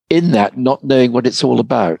is in that, not knowing what it's all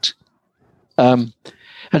about. And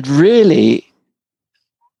really,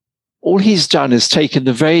 all he's done is taken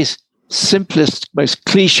the very simplest, most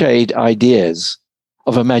cliched ideas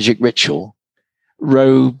of a magic ritual: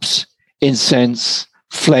 robes, incense,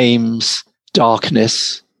 flames,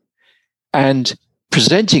 darkness, and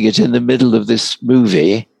presenting it in the middle of this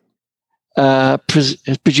movie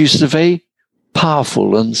produces a very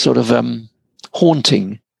powerful and sort of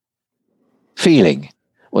haunting feeling.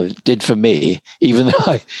 Well, it did for me, even though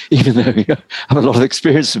I have a lot of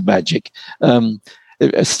experience with magic.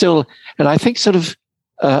 Still, and I think sort of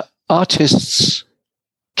artists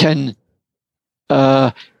can,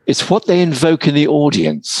 it's what they invoke in the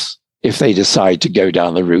audience if they decide to go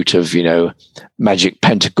down the route of, magic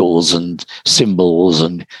pentacles and symbols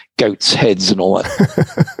and goats' heads and all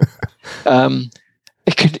that.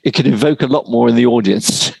 It can evoke a lot more in the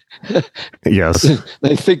audience. Yes.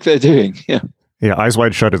 They think they're doing. Yeah. Yeah, Eyes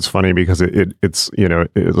Wide Shut, it's funny because it's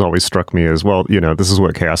always struck me as, well, this is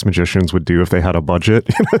what chaos magicians would do if they had a budget.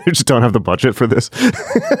 They just don't have the budget for this.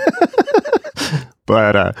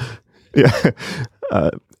 But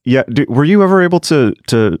were you ever able to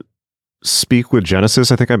speak with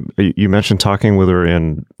Genesis? I think you mentioned talking with her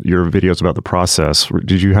in your videos about the process.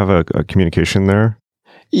 Did you have a communication there?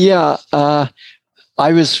 Yeah, I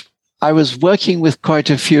was working with quite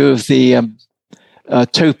a few of the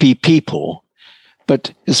Topi people.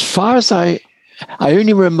 But as far as I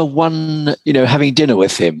only remember one, having dinner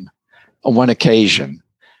with him on one occasion.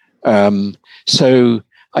 So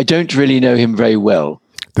I don't really know him very well.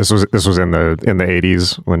 This was in the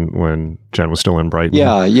 80s when Jen was still in Brighton.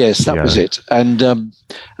 Yeah, yes, that was it. And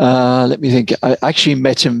let me think. I actually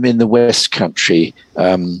met him in the West Country.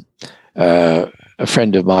 A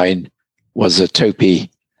friend of mine was a Topi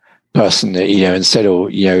person, and said, "Oh,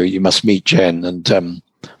 you must meet Jen and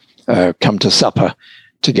come to supper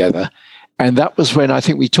together." And that was when I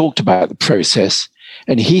think we talked about the process.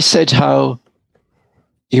 And he said how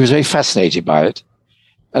he was very fascinated by it.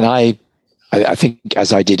 And I think,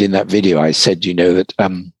 as I did in that video, I said, that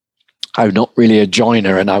I'm not really a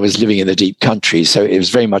joiner and I was living in the deep country. So it was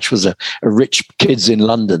very much a rich kids in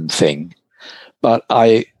London thing. But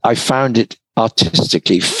I found it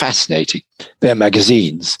artistically fascinating, their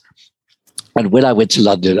magazines. And when I went to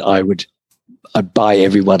London, I'd buy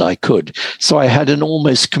every one I could. So I had an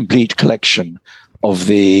almost complete collection of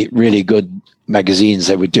the really good magazines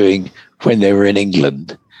they were doing when they were in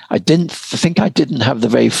England. I didn't have the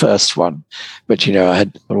very first one, but I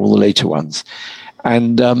had all the later ones.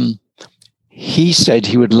 And he said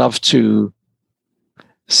he would love to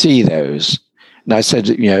see those. And I said,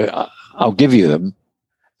 I'll give you them.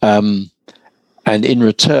 And in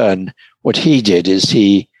return, what he did is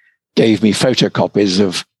he gave me photocopies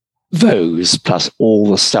of those plus all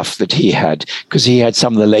the stuff that he had, because he had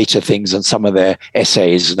some of the later things and some of their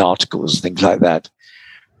essays and articles, things like that,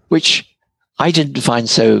 which I didn't find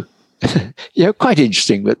so, quite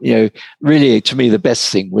interesting. But, really, to me, the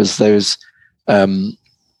best thing was those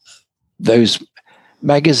those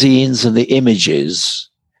magazines and the images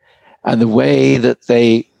and the way that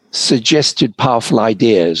they suggested powerful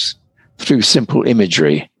ideas through simple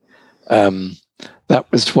imagery, that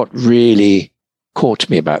was what really caught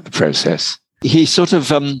me about the process. He sort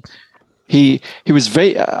of, he was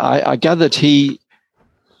very, I gathered he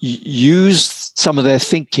used some of their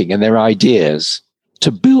thinking and their ideas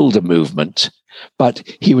to build a movement, but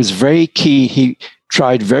he was very key. He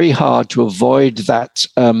tried very hard to avoid that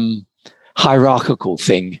hierarchical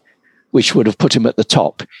thing, which would have put him at the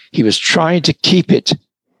top. He was trying to keep it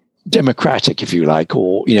democratic, if you like,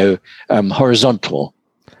 or horizontal,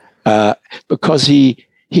 because he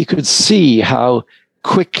could see how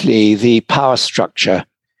quickly the power structure.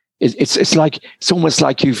 It's almost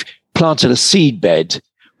like you've planted a seed bed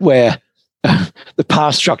where the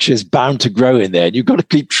power structure is bound to grow in there, and you've got to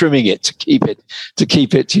keep trimming it to keep it,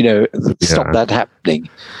 stop that happening.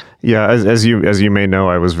 Yeah, as you may know,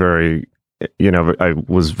 I was very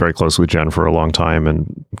close with Jen for a long time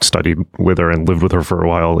and studied with her and lived with her for a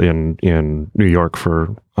while in New York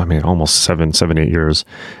for, almost 7-8 years.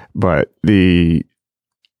 But the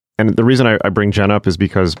reason I bring Jen up is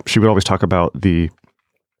because she would always talk about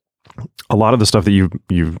a lot of the stuff that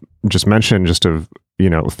you've just mentioned, just of,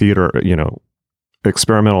 theater,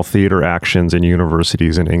 experimental theater actions in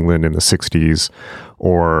universities in England in the 60s,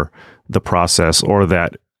 or the process, or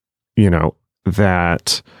that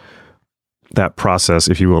process,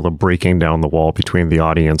 if you will, of breaking down the wall between the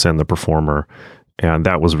audience and the performer. And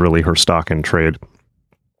that was really her stock in trade.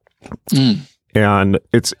 And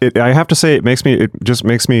I have to say, it makes me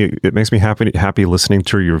happy listening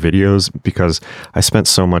to your videos, because I spent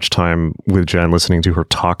so much time with Jen listening to her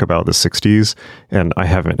talk about the 60s, and I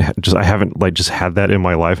haven't just had that in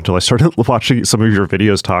my life until I started watching some of your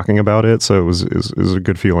videos talking about it. So it was a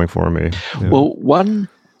good feeling for me. Yeah. Well, one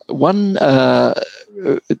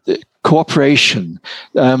cooperation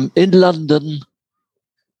in London,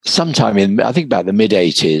 sometime in, I think, about the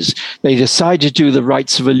mid-'80s, they decided to do the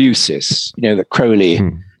rites of Eleusis. That Crowley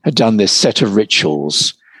had done this set of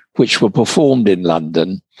rituals which were performed in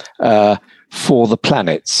London for the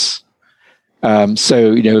planets.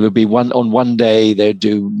 So there'll be one on one day, they'd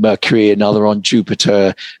do Mercury, another on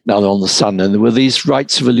Jupiter, another on the Sun. And there were these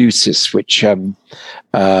rites of Eleusis which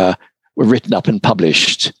were written up and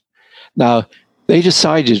published. Now, they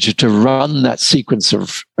decided to run that sequence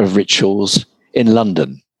of rituals in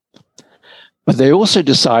London. But they also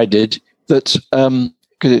decided that,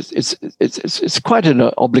 because it's quite an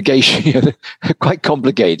obligation, quite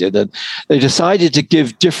complicated, and they decided to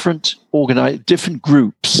give different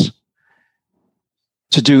groups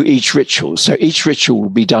to do each ritual. So each ritual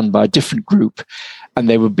would be done by a different group, and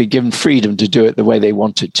they would be given freedom to do it the way they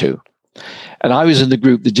wanted to. And I was in the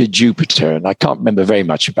group that did Jupiter, and I can't remember very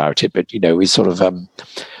much about it, but we sort of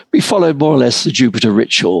we followed more or less the Jupiter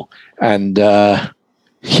ritual, and I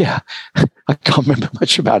can't remember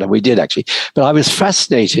much about it. We did, actually, but I was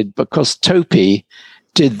fascinated because Topi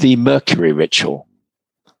did the Mercury ritual,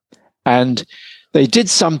 and they did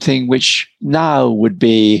something which now would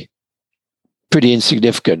be pretty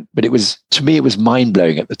insignificant, but to me it was mind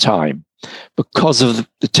blowing at the time, because of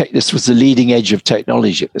this was the leading edge of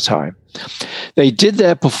technology at the time. They did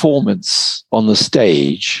their performance on the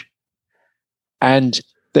stage, and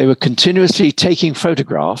they were continuously taking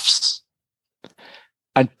photographs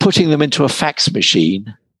and putting them into a fax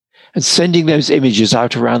machine and sending those images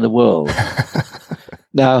out around the world.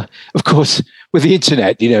 Now, of course, with the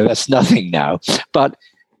internet, that's nothing now, but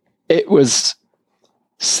there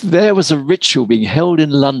was a ritual being held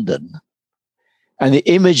in London, and the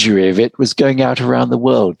imagery of it was going out around the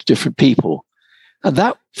world to different people. And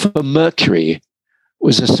that, for Mercury,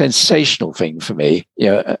 was a sensational thing for me,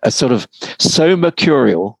 a sort of so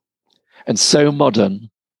mercurial and so modern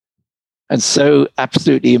and so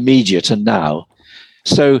absolutely immediate and now.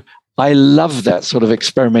 So I love that sort of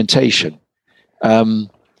experimentation. And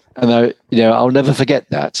I'll never forget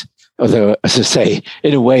that. Although, as I say,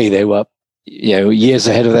 in a way they were, years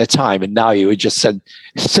ahead of their time, and now you would just send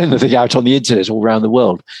the thing out on the internet all around the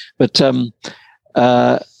world. But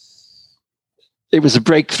it was a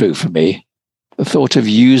breakthrough for me, the thought of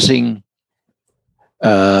using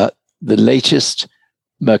the latest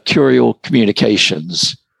mercurial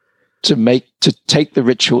communications to take the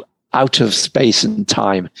ritual out of space and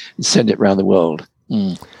time and send it around the world.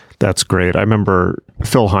 That's great. I remember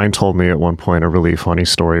Phil Hine told me at one point a really funny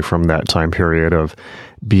story from that time period of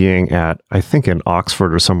being at, I think in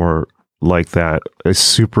Oxford or somewhere like that, a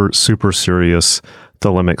super, super serious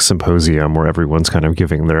Thelemic symposium where everyone's kind of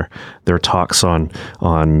giving their talks on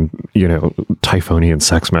Typhonian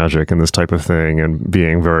sex magic and this type of thing, and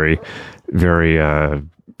being very, very,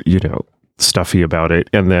 stuffy about it.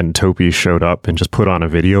 And then Topi showed up and just put on a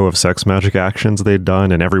video of sex magic actions they'd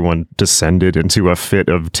done, and everyone descended into a fit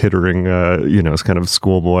of tittering, kind of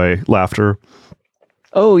schoolboy laughter.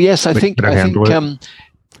 Oh yes, I think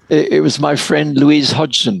it was my friend Louise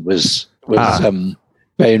Hodgson was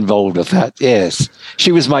very involved with that. Yes,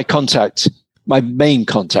 she was my contact, my main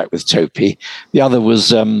contact with Topi. The other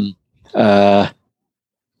was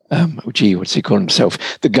what's he called himself?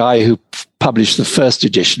 The guy who published the first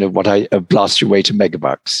edition of Blast Your Way to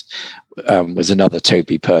Megabucks was another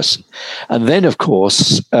Topi person, and then of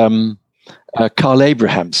course Carl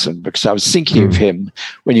Abrahamson, because I was thinking of him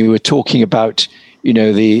when you were talking about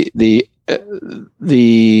the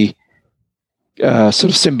sort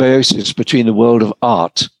of symbiosis between the world of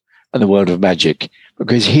art and the world of magic,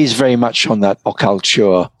 because he's very much on that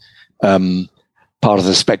occulture part of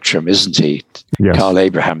the spectrum, isn't he? Yes. Carl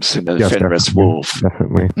Abrahamson and the Fenris Wolf.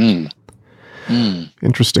 Definitely.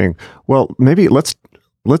 Interesting. Well, maybe let's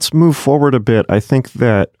move forward a bit. I think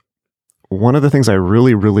that one of the things I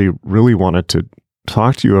really, really, really wanted to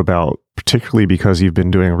talk to you about, particularly because you've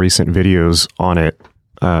been doing recent videos on it.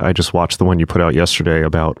 I just watched the one you put out yesterday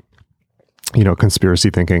about,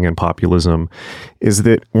 conspiracy thinking and populism, is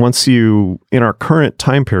that in our current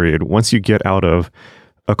time period, once you get out of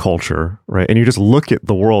a culture, right, and you just look at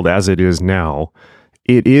the world as it is now,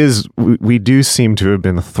 we do seem to have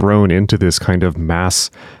been thrown into this kind of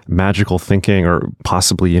mass magical thinking, or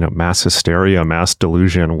possibly, mass hysteria, mass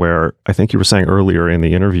delusion, where I think you were saying earlier in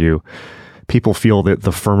the interview, people feel that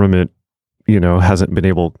the firmament, hasn't been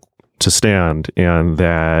able to stand, and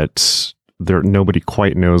that nobody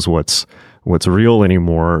quite knows what's real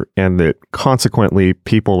anymore, and that consequently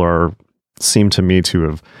people seem to me to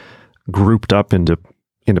have grouped up into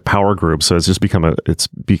power groups. So it's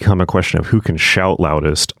become a question of who can shout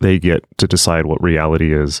loudest. They get to decide what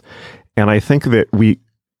reality is. And I think that we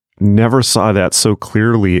never saw that so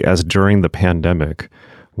clearly as during the pandemic,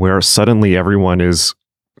 where suddenly everyone is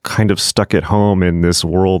kind of stuck at home in this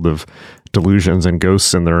world of delusions and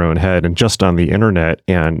ghosts in their own head and just on the internet,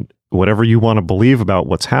 and whatever you want to believe about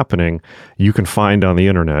what's happening, you can find on the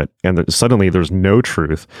internet, and suddenly there's no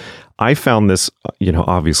truth. I found this,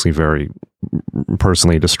 obviously very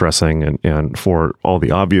personally distressing, and for all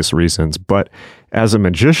the obvious reasons. But as a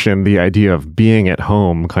magician, the idea of being at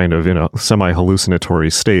home kind of in a semi-hallucinatory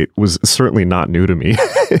state was certainly not new to me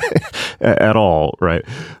at all, right?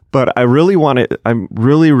 But I'm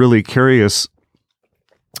really, really curious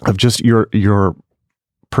of just your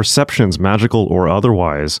perceptions, magical or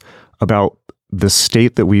otherwise, about the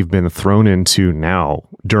state that we've been thrown into now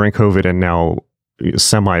during COVID and now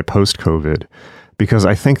semi-post-COVID, because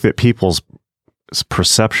I think that people's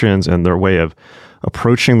perceptions and their way of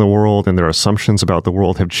approaching the world and their assumptions about the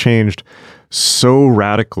world have changed so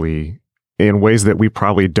radically in ways that we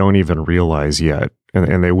probably don't even realize yet.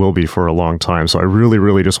 And they will be for a long time. So I really,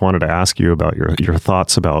 really just wanted to ask you about your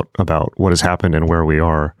thoughts about what has happened and where we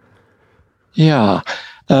are. Yeah.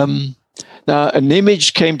 Now, an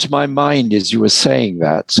image came to my mind as you were saying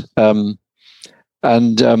that.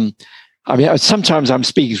 Sometimes I'm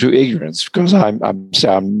speaking through ignorance, because I'm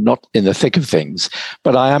not in the thick of things,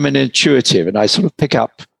 but I am an intuitive, and I sort of pick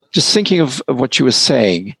up, just thinking of what you were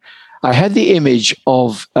saying. I had the image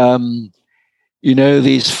of,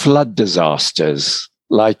 these flood disasters,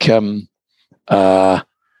 like a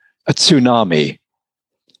tsunami,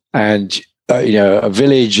 and a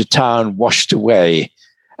village, a town washed away,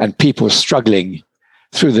 and people struggling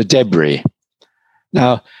through the debris.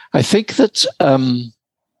 Now, I think that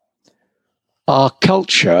our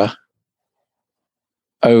culture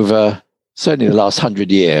over certainly the last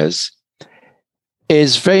 100 years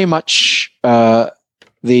is very much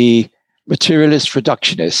the materialist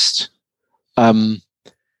reductionist,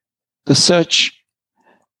 the search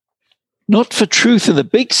not for truth in the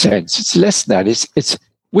big sense. It's less than that. It's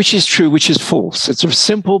which is true, which is false. It's a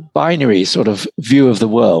simple binary sort of view of the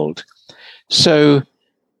world. So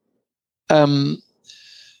take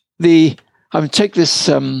this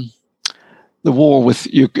the war with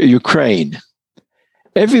Ukraine.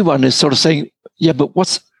 Everyone is sort of saying, yeah, but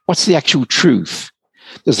what's the actual truth?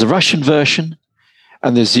 There's the Russian version,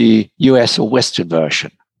 and there's the US or Western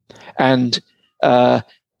version. And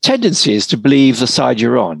tendency is to believe the side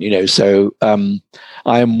you're on, so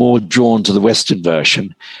I am more drawn to the Western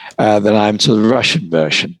version than I am to the Russian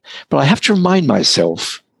version. But I have to remind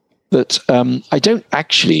myself that I don't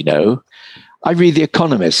actually know. I read The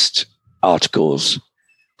Economist articles,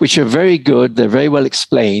 which are very good. They're very well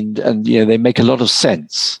explained, and they make a lot of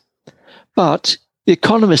sense. But The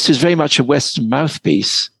Economist is very much a Western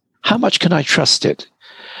mouthpiece. How much can I trust it?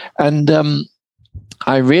 And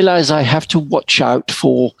I realize I have to watch out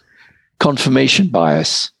for confirmation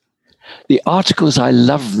bias. The articles I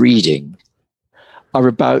love reading are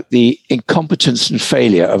about the incompetence and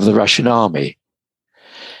failure of the Russian army.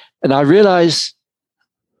 And I realize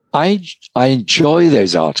I enjoy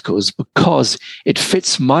those articles because it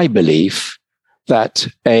fits my belief that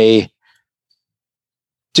a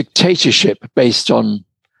dictatorship based on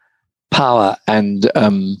power and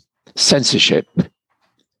censorship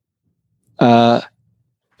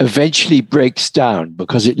eventually breaks down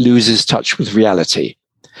because it loses touch with reality.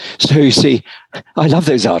 So you see, I love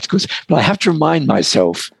those articles, but I have to remind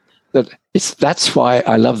myself that that's why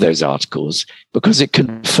I love those articles, because it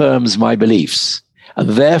confirms my beliefs. And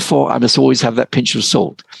therefore, I must always have that pinch of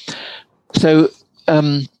salt. So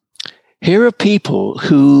here are people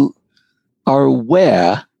who are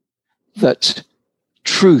aware that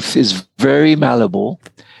truth is very malleable.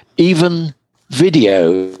 Even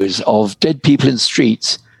videos of dead people in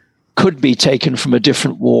streets could be taken from a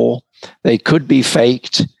different war. They could be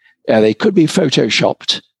faked. They could be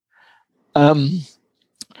photoshopped.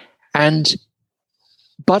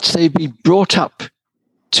 But they'd be brought up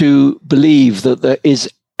to believe that there is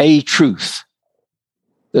a truth,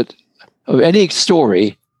 that of any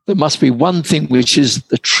story, there must be one thing which is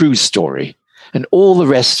the true story, and all the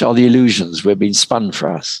rest are the illusions we've been spun for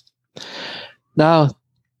us. Now,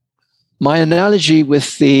 my analogy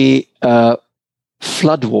with the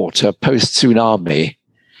floodwater post-tsunami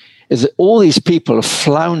is that all these people are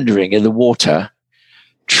floundering in the water,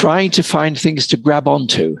 trying to find things to grab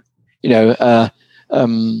onto. You know,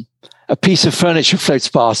 a piece of furniture floats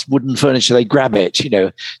past, wooden furniture, they grab it,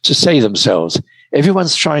 to save themselves.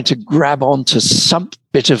 Everyone's trying to grab onto some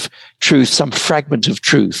bit of truth, some fragment of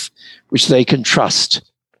truth, which they can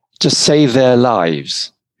trust to save their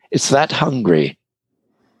lives. It's that hungry.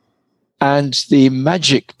 And the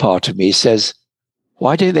magic part of me says,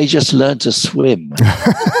 why don't they just learn to swim?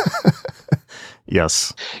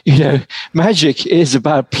 Yes. Magic is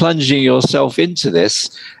about plunging yourself into this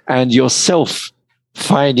and yourself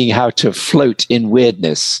finding how to float in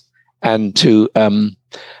weirdness and to,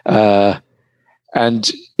 Now,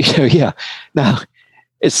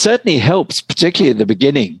 it certainly helps, particularly at the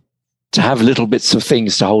beginning, to have little bits of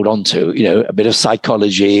things to hold on to, a bit of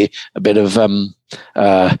psychology, a bit of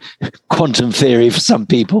quantum theory for some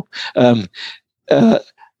people.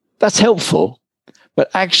 That's helpful. But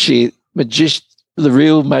actually, the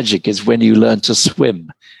real magic is when you learn to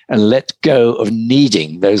swim and let go of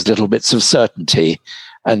needing those little bits of certainty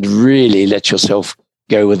and really let yourself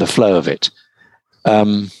go with the flow of it.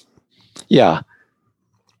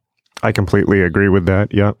 I completely agree with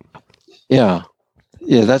that. Yeah. Yeah,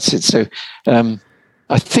 that's it. So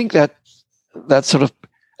I think that sort of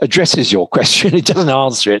addresses your question. It doesn't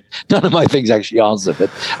answer it. None of my things actually answer, but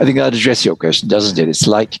I think that addresses your question, doesn't it? It's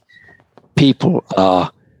like people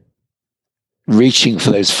are reaching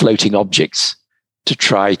for those floating objects to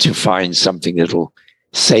try to find something that'll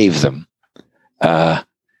save them,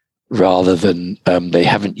 rather than they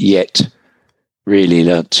haven't yet really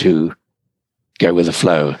learned to go with the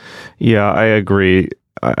flow. Yeah, I agree.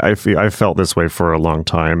 I've felt this way for a long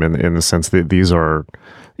time, in the sense that these are,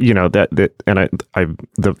 the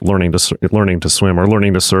learning to swim or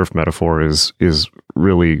learning to surf metaphor is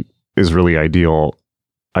really ideal.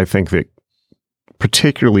 I think that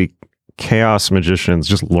particularly chaos magicians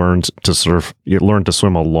just learned to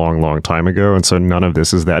swim a long time ago, and so none of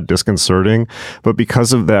this is that disconcerting. But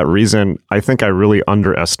because of that reason, I think I really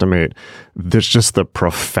underestimate just the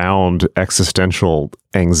profound existential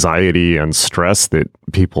anxiety and stress that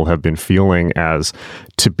people have been feeling, as,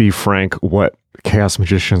 to be frank, what chaos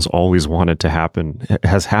magicians always wanted to happen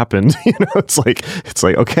has happened. It's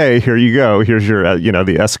like, okay, here you go. Here's your,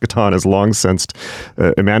 the eschaton is long since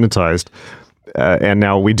immanentized. And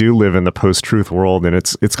now we do live in the post-truth world, and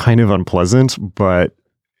it's kind of unpleasant, but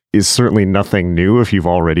is certainly nothing new if you've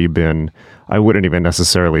already been, I wouldn't even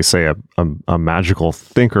necessarily say a magical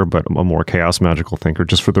thinker, but a more chaos magical thinker,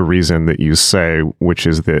 just for the reason that you say, which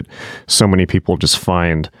is that so many people just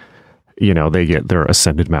find, they get their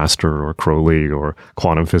ascended master or Crowley or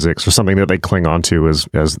quantum physics or something that they cling on to as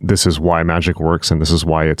this is why magic works and this is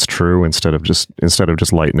why it's true, instead of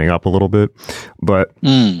just lightening up a little bit. But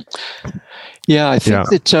I think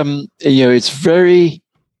that it's very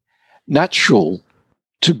natural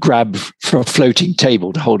to grab for a floating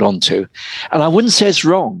table to hold on to, and I wouldn't say it's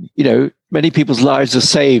wrong. Many people's lives are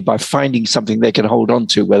saved by finding something they can hold on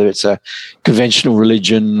to, whether it's a conventional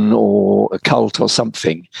religion or a cult or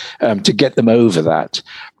something, to get them over that.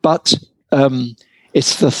 But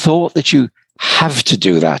it's the thought that you have to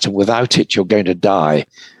do that, and without it, you're going to die,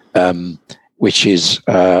 which is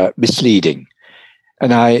misleading.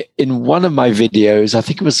 And in one of my videos, I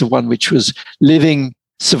think it was the one which was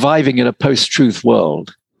surviving in a post-truth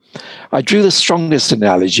world, I drew the strongest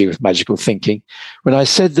analogy with magical thinking when I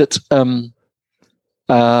said that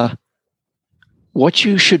what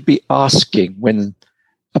you should be asking when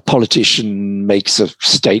a politician makes a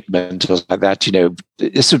statement or like that,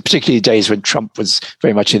 this was particularly days when Trump was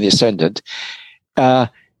very much in the ascendant,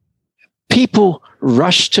 people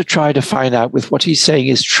rush to try to find out if what he's saying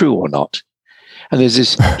is true or not. And there's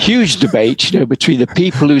this huge debate, between the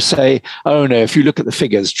people who say, oh no, if you look at the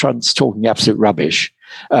figures, Trump's talking absolute rubbish.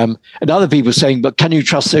 And other people saying, but can you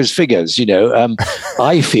trust those figures?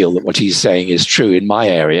 I feel that what he's saying is true in my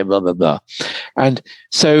area, blah, blah, blah. And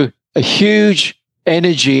so a huge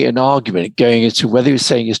energy and argument going into whether he's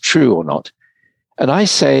saying is true or not. And I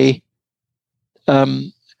say,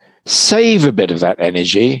 save a bit of that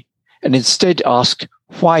energy and instead ask,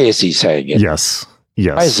 why is he saying it? Yes.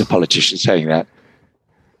 Why is the politician saying that?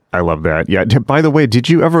 I love that. Yeah. By the way, did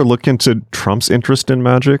you ever look into Trump's interest in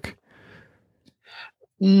magic?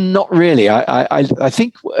 Not really. I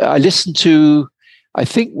think I listened to,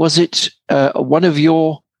 was it one of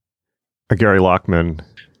your... Gary Lachman.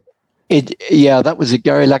 That was a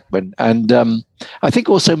Gary Lachman. And I think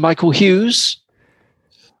also Michael Hughes.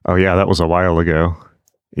 Oh, yeah, that was a while ago.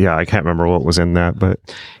 Yeah, I can't remember what was in that, but...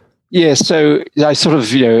 Yeah, so I sort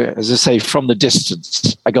of, as I say, from the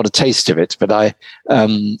distance, I got a taste of it, but I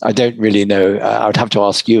don't really know. I would have to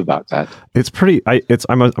ask you about that. It's pretty.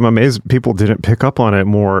 I'm amazed people didn't pick up on it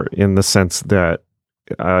more in the sense that,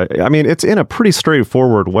 it's in a pretty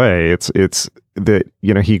straightforward way. It's that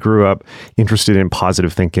he grew up interested in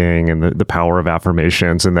positive thinking and the power of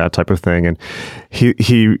affirmations and that type of thing, and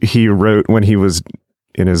he wrote when he was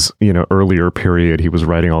in his earlier period, he was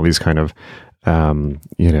writing all these kind of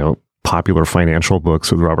popular financial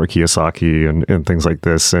books with Robert Kiyosaki and things like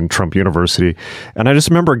this, and Trump University. And I just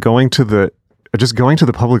remember going to the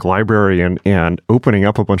public library and opening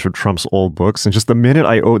up a bunch of Trump's old books. And just the minute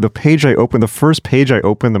the first page I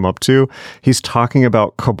opened them up to, he's talking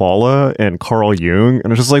about Kabbalah and Carl Jung.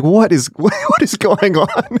 And it's just like, what is going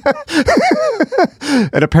on?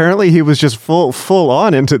 And apparently he was just full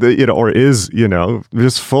on into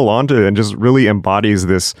just full on to it, and just really embodies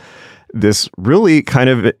this really kind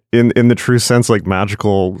of in the true sense, like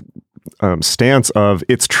magical stance of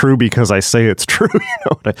it's true because I say it's true,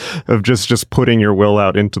 of just putting your will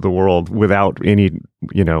out into the world without any,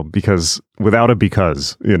 without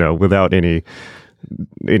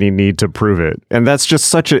any need to prove it. And that's just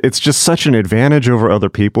such an advantage over other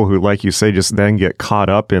people who, like you say, just then get caught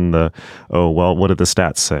up in the, oh, well, what did the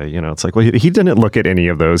stats say? It's like, well, he didn't look at any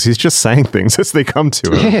of those. He's just saying things as they come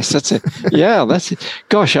to him. Yes, that's it. Yeah, that's it.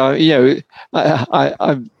 Gosh,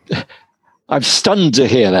 I'm stunned to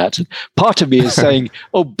hear that. Part of me is saying,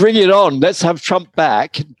 oh, bring it on. Let's have Trump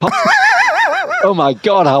back. Oh my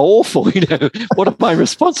God, how awful! What am I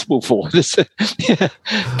responsible for?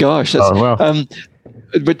 Gosh, that's,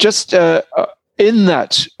 but just in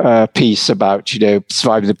that piece about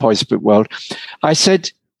surviving the post-truth world, I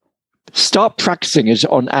said start practicing it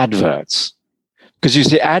on adverts, because you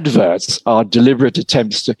see, adverts are deliberate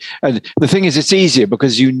attempts to. And the thing is, it's easier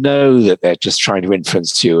because that they're just trying to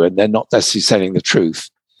influence you, and they're not necessarily saying the truth.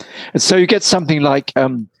 And so you get something like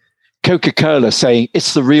Coca-Cola saying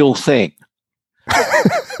it's the real thing.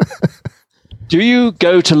 Do you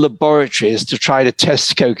go to laboratories to try to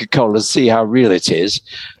test Coca-Cola and see how real it is?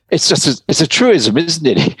 It's just it's a truism, isn't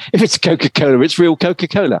it? If it's Coca-Cola, it's real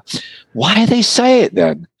Coca-Cola. Why do they say it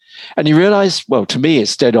then? And you realize, well, to me,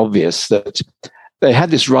 it's dead obvious that they had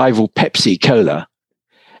this rival Pepsi Cola.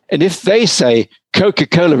 And if they say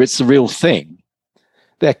Coca-Cola, it's the real thing,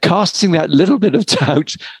 they're casting that little bit of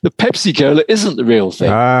doubt that Pepsi Cola isn't the real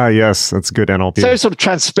thing. Ah, yes, that's good NLP. So sort of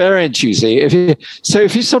transparent, you see. If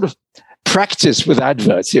you sort of practice with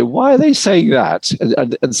adverts, why are they saying that?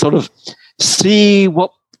 And sort of see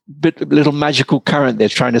what little magical current they're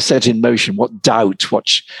trying to set in motion, what doubt,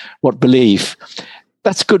 what belief.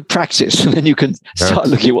 That's good practice. And then you can start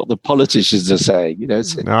looking at what the politicians are saying.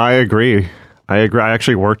 No, I agree. I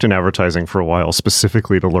actually worked in advertising for a while,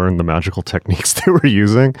 specifically to learn the magical techniques they were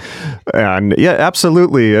using. And yeah,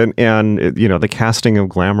 absolutely. And the casting of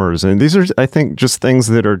glamours. And these are, I think, just things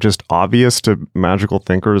that are just obvious to magical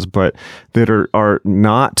thinkers, but that are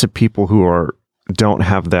not to people who don't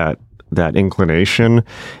have that inclination.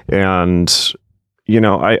 And,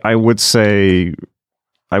 I would say...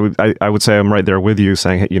 I would say I'm right there with you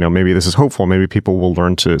saying, maybe this is hopeful. Maybe people will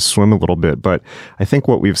learn to swim a little bit. But I think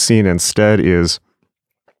what we've seen instead is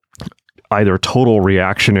either total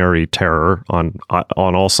reactionary terror on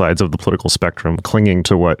all sides of the political spectrum, clinging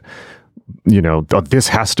to what this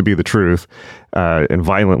has to be the truth, and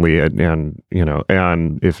violently, and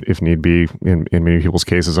if need be, in many people's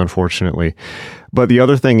cases, unfortunately. But the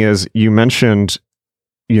other thing is, you mentioned,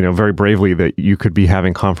 very bravely, that you could be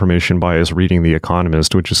having confirmation bias reading The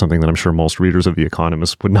Economist, which is something that I'm sure most readers of The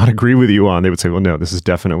Economist would not agree with you on. They would say, well, no, this is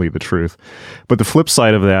definitely the truth. But the flip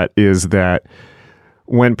side of that is that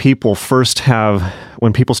when people start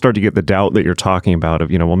to get the doubt that you're talking about of,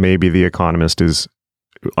 well, maybe The Economist is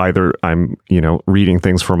either I'm, reading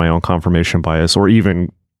things for my own confirmation bias, or even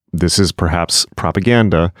this is perhaps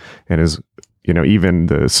propaganda, and is, even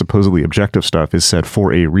the supposedly objective stuff is said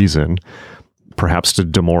for a reason, perhaps to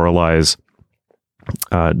demoralize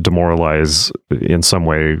in some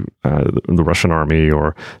way the Russian army,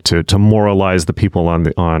 or to moralize the people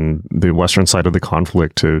on the Western side of the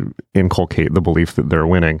conflict, to inculcate the belief that they're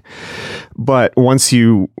winning. But once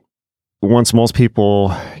most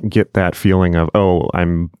people get that feeling of, oh,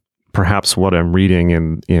 perhaps what I'm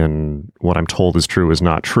reading in what I'm told is true is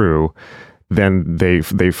not true, then they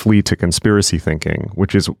flee to conspiracy thinking,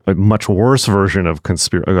 which is a much worse version of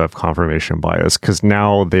confirmation bias, because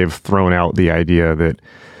now they've thrown out the idea that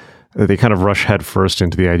they kind of rush headfirst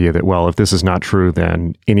into the idea that, well, if this is not true,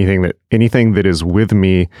 then anything that is with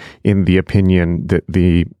me in the opinion that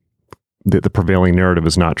the prevailing narrative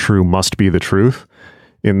is not true must be the truth,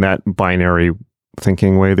 in that binary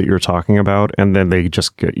thinking way that you're talking about. And then they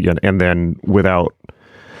just get, and then without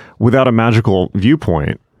a magical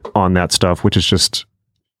viewpoint on that stuff, which is just,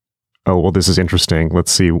 oh, well, this is interesting,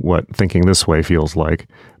 let's see what thinking this way feels like.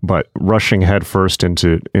 But rushing headfirst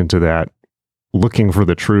into that, looking for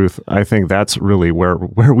the truth, I think that's really where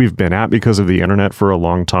we've been at because of the internet for a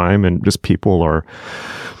long time. And just people are,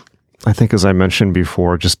 I think, as I mentioned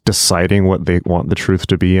before, just deciding what they want the truth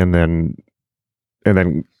to be, and then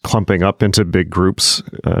clumping up into big groups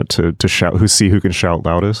to shout, who can shout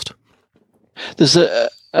loudest. There's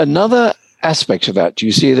another aspect of that.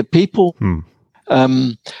 You see that people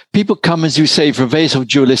come, as you say, from a very sort of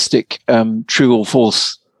dualistic true or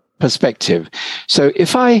false perspective. So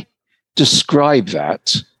if I describe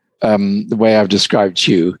that the way I've described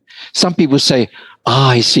you, some people say,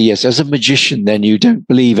 I see, yes, as a magician, then you don't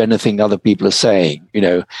believe anything other people are saying,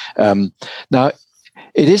 Now,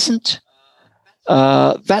 it isn't,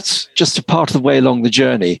 that's just a part of the way along the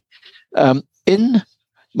journey. In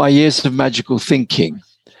my years of magical thinking,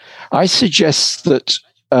 I suggest that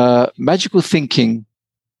magical thinking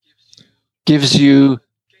gives you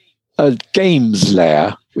a games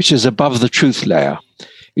layer, which is above the truth layer.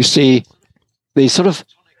 You see, the sort of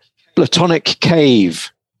Platonic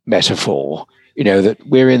cave metaphor, that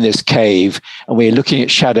we're in this cave and we're looking at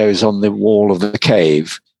shadows on the wall of the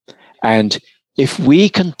cave. And if we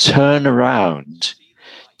can turn around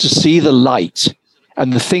to see the light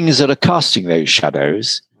and the things that are casting those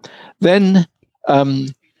shadows, then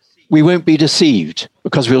we won't be deceived,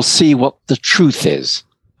 because we'll see what the truth is.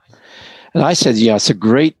 And I said, it's a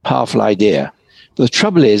great, powerful idea. But the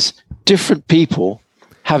trouble is, different people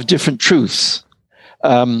have different truths.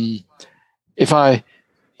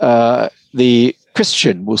 The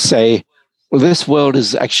Christian will say, well, this world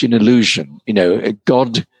is actually an illusion.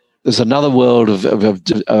 God, there's another world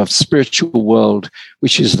of spiritual world,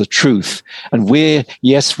 which is the truth. And we're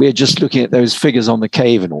just looking at those figures on the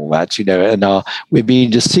cave and all that, and we're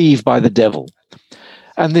being deceived by the devil.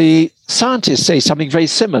 And the scientists say something very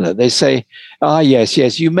similar. They say,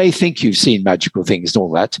 yes, you may think you've seen magical things and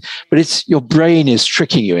all that, but it's your brain is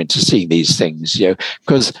tricking you into seeing these things,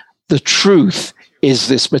 because the truth is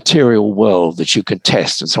this material world that you can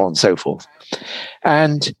test and so on and so forth.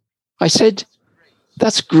 And I said,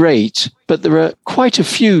 that's great, but there are quite a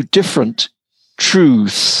few different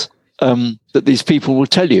truths that these people will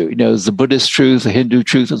tell you. There's the Buddhist truth, the Hindu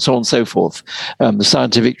truth, and so on and so forth, the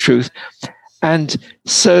scientific truth. And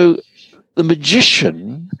so the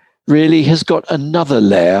magician really has got another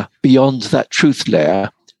layer beyond that truth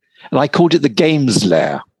layer. And I called it the games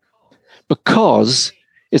layer, because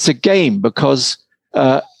it's a game, because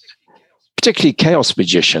particularly chaos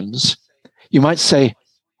magicians, you might say,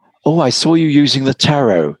 oh, I saw you using the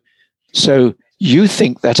tarot. So you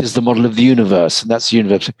think that is the model of the universe, and that's the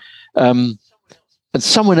universe. And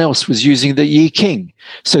someone else was using the Yi King.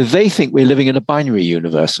 So they think we're living in a binary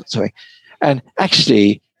universe. And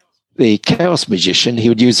actually, the chaos magician, he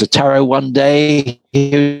would use the tarot one day,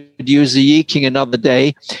 he would use the Yi King another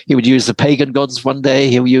day, he would use the pagan gods one day,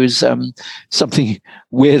 he would use something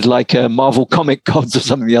weird like Marvel comic gods or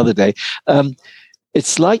something the other day.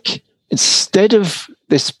 It's like, instead of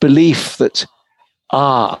this belief that,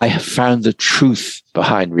 I have found the truth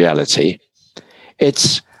behind reality,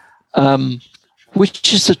 it's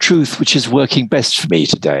which is the truth which is working best for me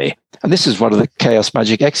today? And this is one of the chaos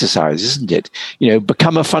magic exercises, isn't it?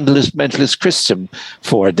 Become a fundamentalist Christian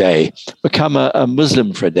for a day, become a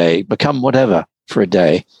Muslim for a day, become whatever for a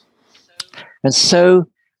day. And so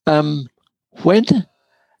when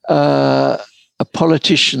a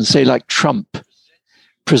politician, say like Trump,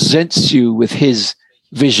 presents you with his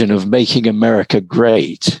vision of making America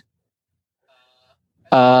great,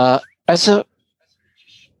 as a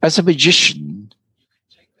magician,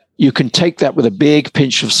 you can take that with a big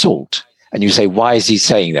pinch of salt, and you say, why is he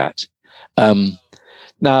saying that?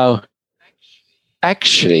 Now,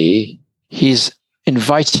 actually, he's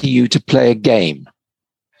inviting you to play a game.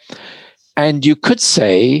 And you could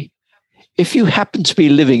say, if you happen to be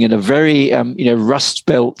living in a very, Rust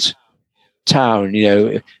Belt town,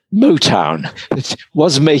 Motown, that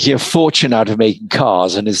was making a fortune out of making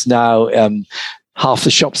cars and is now half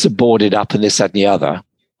the shops are boarded up and this, that, and the other,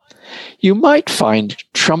 you might find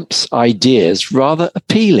Trump's ideas rather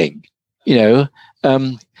appealing,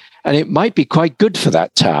 and it might be quite good for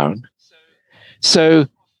that town. So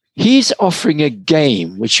he's offering a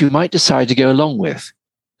game which you might decide to go along with.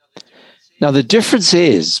 Now, the difference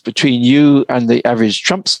is between you and the average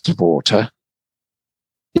Trump supporter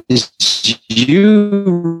is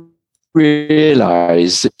you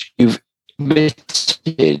realize that you've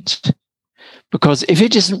committed, because if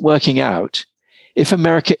it isn't working out, if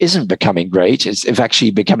America isn't becoming great, if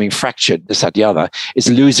actually becoming fractured, this, that, the other, is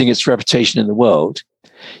losing its reputation in the world,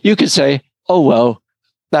 you could say, oh, well,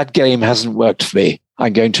 that game hasn't worked for me.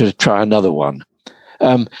 I'm going to try another one.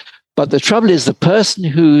 But the trouble is the person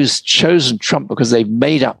who's chosen Trump because they've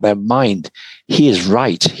made up their mind, he is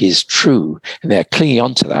right, he is true, and they're clinging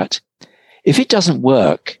on to that. If it doesn't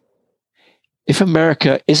work, if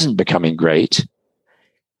America isn't becoming great,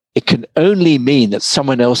 it can only mean that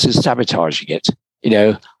someone else is sabotaging it.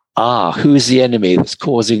 Who is the enemy that's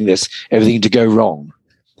causing everything to go wrong?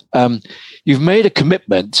 You've made a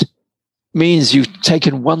commitment, means you've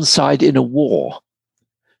taken one side in a war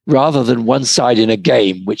rather than one side in a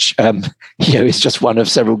game, which is just one of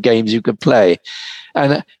several games you could play.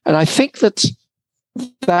 And I think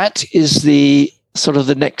that is the sort of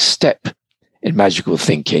the next step in magical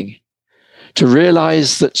thinking, to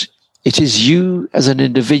realize that it is you as an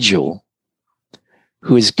individual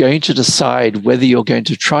who is going to decide whether you're going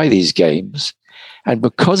to try these games. And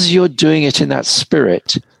because you're doing it in that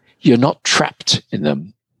spirit, you're not trapped in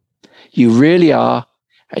them. You really are.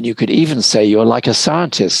 And you could even say you're like a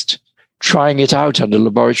scientist trying it out under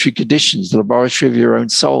laboratory conditions, the laboratory of your own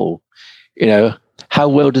soul. How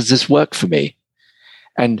well does this work for me?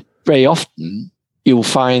 And very often you'll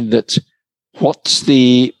find that what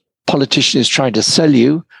the politician is trying to sell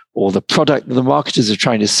you, or the product that the marketers are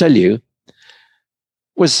trying to sell you,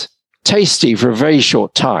 was tasty for a very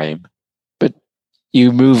short time, but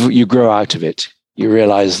you grow out of it. You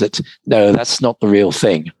realize that, no, that's not the real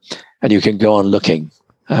thing. And you can go on looking.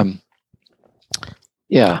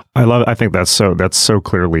 Yeah. I think that's so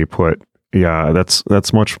clearly put. Yeah,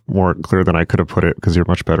 that's much more clear than I could have put it, because you're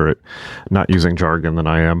much better at not using jargon than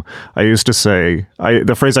I am. I used to say,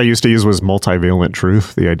 the phrase I used to use was multivalent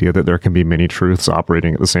truth, the idea that there can be many truths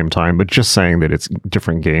operating at the same time, but just saying that it's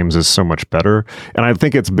different games is so much better. And I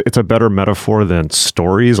think it's a better metaphor than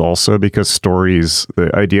stories also, because stories,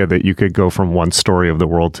 the idea that you could go from one story of the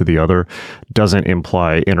world to the other doesn't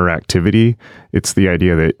imply interactivity. It's the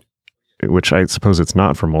idea that, which I suppose it's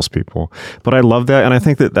not for most people. But I love that. And I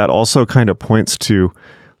think that also kind of points to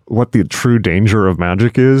what the true danger of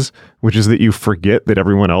magic is, which is that you forget that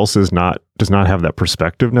everyone else does not have that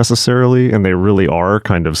perspective necessarily. And they really are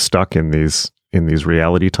kind of stuck in these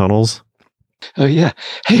reality tunnels. Oh, yeah.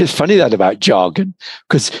 Hey, it's funny that about jargon,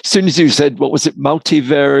 because as soon as you said, what was it,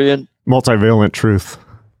 multivalent truth.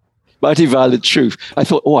 Multivalent truth. I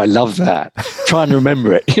thought, oh, I love that. Try and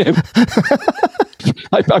remember it.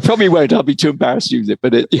 I probably won't. I'll be too embarrassed to use it.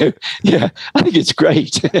 But I think it's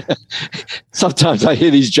great. Sometimes I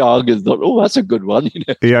hear these jargons and thought, oh, that's a good one.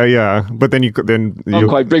 Yeah. But then you can't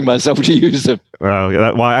quite bring myself to use them.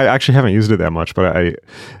 Well, I actually haven't used it that much. But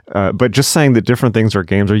but just saying that different things are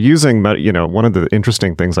games, or using, one of the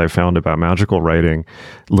interesting things I found about magical writing,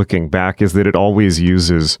 looking back, is that it always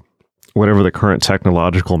uses whatever the current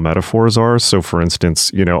technological metaphors are. So for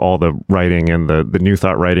instance, all the writing and the New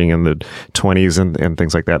Thought writing in the 20s and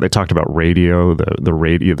things like that, they talked about radio, the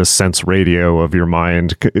radio, the sense radio of your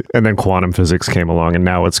mind. And then quantum physics came along, and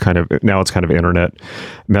now it's kind of internet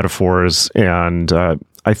metaphors. And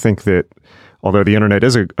I think that although the internet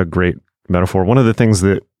is a great metaphor, one of the things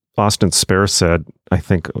that Austin Spare said, I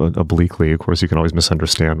think obliquely, of course you can always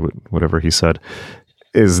misunderstand whatever he said,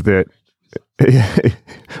 is that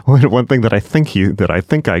one thing that I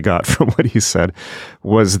think I got from what he said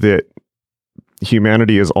was that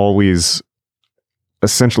humanity is always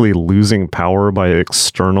essentially losing power by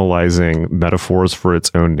externalizing metaphors for its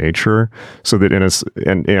own nature, so that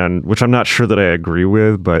and which I'm not sure that I agree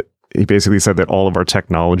with, but he basically said that all of our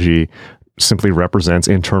technology simply represents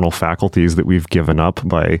internal faculties that we've given up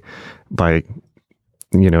by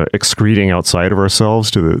excreting outside of ourselves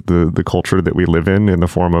to the culture that we live in the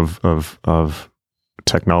form of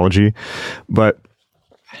technology. But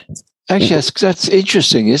actually, that's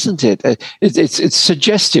interesting, isn't it? It's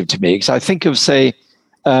suggestive to me, because I think of, say,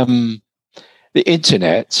 the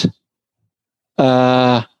internet.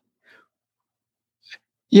 I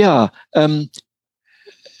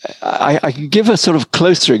can give a sort of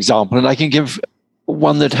closer example, and I can give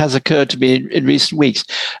one that has occurred to me in recent weeks.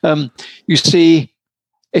 You see,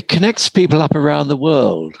 it connects people up around the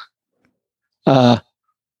world.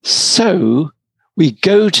 So we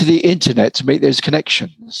go to the internet to make those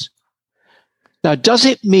connections. Now, does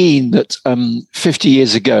it mean that 50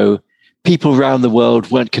 years ago, people around the world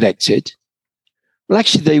weren't connected? Well,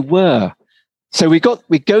 actually, they were. So we go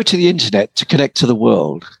to the internet to connect to the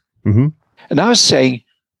world. Mm-hmm. And I was saying,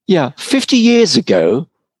 50 years ago,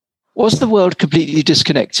 was the world completely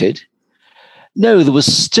disconnected? No, there was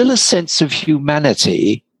still a sense of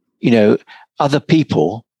humanity, other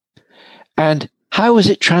people. And how was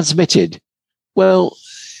it transmitted? Well,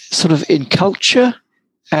 sort of in culture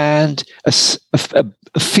and a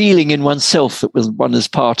feeling in oneself that was one as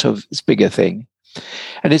part of this bigger thing.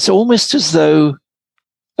 And it's almost as though,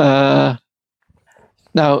 now,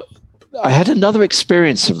 I had another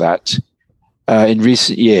experience of that in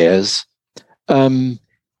recent years in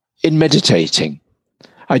meditating.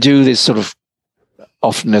 I do this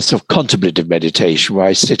often a sort of contemplative meditation where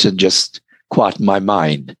I sit and just quieten my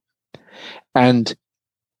mind. And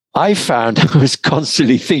I found I was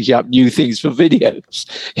constantly thinking up new things for videos,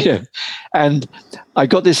 and I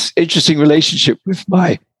got this interesting relationship with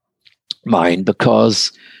my mind,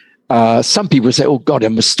 because some people say, "Oh God, I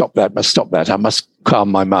must stop that, I must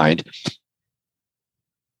calm my mind."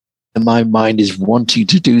 And my mind is wanting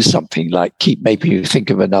to do something like keep making you think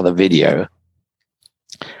of another video.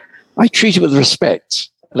 I treat it with respect,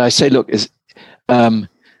 and I say, "Look, I'm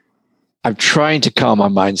trying to calm my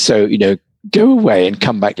mind, so go away and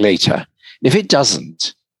come back later." And if it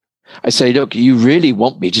doesn't, I say, "Look, you really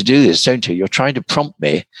want me to do this, don't you? You're trying to prompt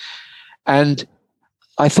me." And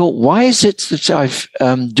I thought, why is it that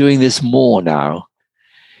I'm doing this more now?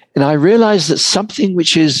 And I realized that something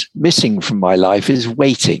which is missing from my life is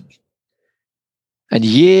waiting. And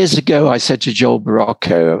years ago, I said to Joel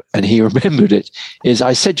Barocco, and he remembered it,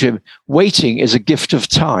 I said to him, waiting is a gift of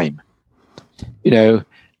time.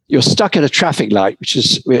 You're stuck at a traffic light, which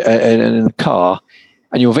is in a car,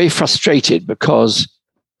 and you're very frustrated because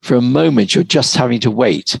for a moment you're just having to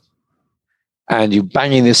wait, and you're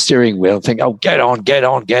banging the steering wheel and think, "Oh, get on, get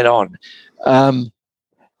on, get on."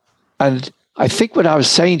 And I think what I was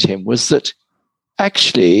saying to him was that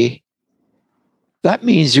actually that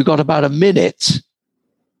means you've got about a minute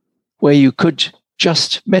where you could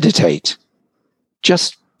just meditate,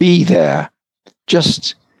 just be there,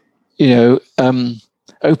 just,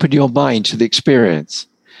 open your mind to the experience.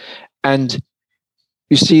 And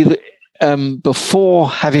you see that before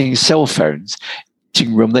having cell phones,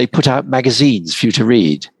 room, they put out magazines for you to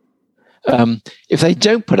read. If they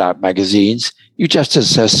don't put out magazines, you just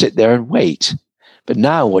sit there and wait. But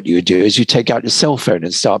now what you do is you take out your cell phone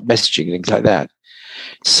and start messaging, things like that.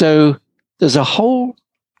 So there's a whole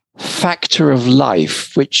factor of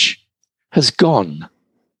life which has gone,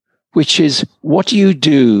 which is, what do you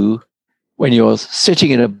do when you're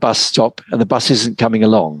sitting in a bus stop and the bus isn't coming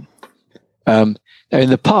along? Now, in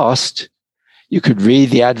the past, you could read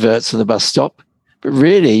the adverts on the bus stop, but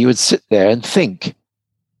really you would sit there and think.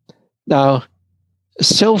 Now, a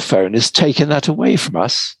cell phone has taken that away from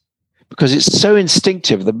us because it's so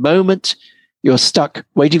instinctive. The moment you're stuck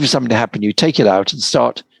waiting for something to happen, you take it out and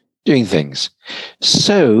start doing things.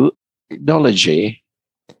 So technology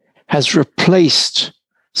has replaced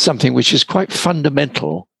something which is quite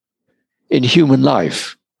fundamental in human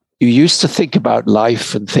life. You used to think about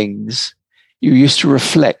life and things. You used to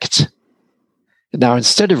reflect. And now,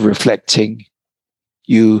 instead of reflecting,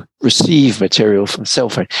 you receive material from cell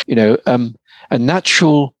phone. A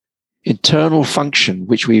natural internal function,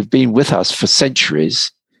 which we've been with us for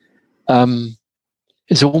centuries,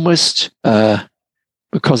 is almost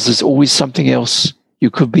because there's always something else you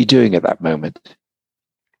could be doing at that moment.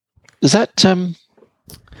 Does that?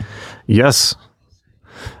 Yes.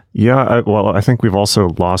 Yeah. I think we've also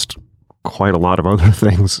lost quite a lot of other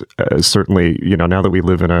things. Certainly, now that we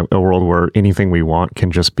live in a world where anything we want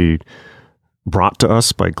can just be brought to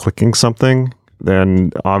us by clicking something,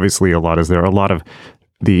 then obviously a lot is there. A lot of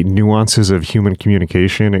the nuances of human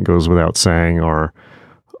communication, it goes without saying, are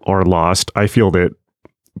lost. I feel that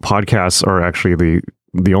podcasts are actually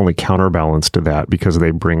the only counterbalance to that, because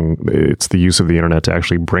it's the use of the internet to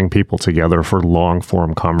actually bring people together for long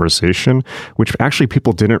form conversation, which actually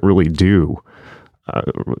people didn't really do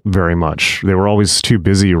very much. They were always too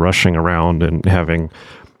busy rushing around and having,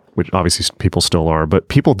 which obviously people still are, but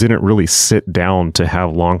people didn't really sit down to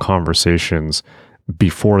have long conversations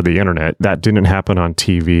before the internet. That didn't happen on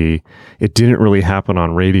TV. It didn't really happen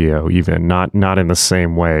on radio, even not in the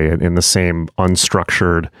same way, in the same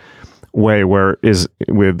unstructured way, where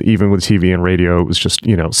even with TV and radio, it was just,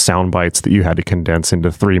 sound bites that you had to condense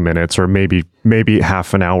into 3 minutes, or maybe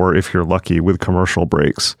half an hour if you're lucky, with commercial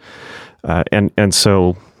breaks. And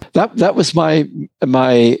so that was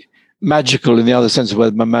my magical, in the other sense of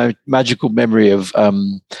word, my magical memory of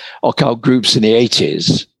occult groups in the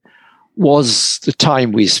 80s was the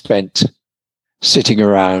time we spent sitting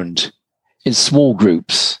around in small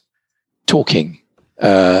groups talking,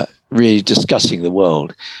 really discussing the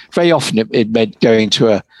world. Very often it meant going to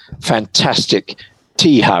a fantastic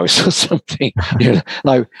tea house or something,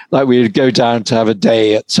 like we would go down to have a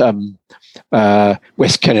day at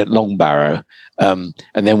West Kennet Longbarrow, and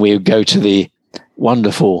then we would go to the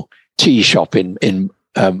wonderful tea shop in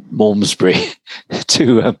Malmesbury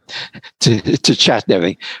to chat and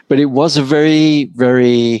everything. But it was a very,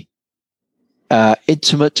 very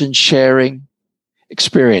intimate and sharing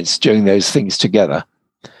experience doing those things together.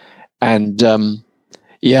 And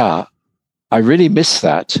I really miss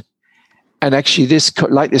that. And actually, this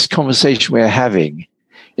conversation we're having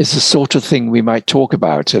is the sort of thing we might talk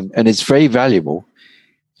about, and it's very valuable.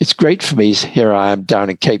 It's great for me, here I am down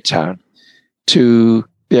in Cape Town, to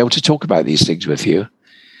be able to talk about these things with you,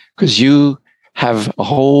 because you have a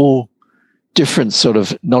whole different sort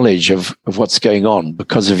of knowledge of what's going on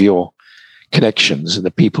because of your connections and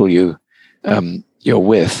the people you're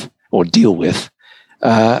with or deal with.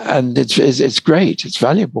 And it's great. It's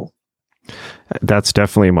valuable. That's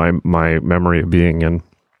definitely my memory of being in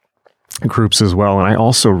groups as well. And I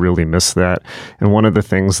also really miss that. And one of the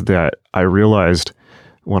things that I realized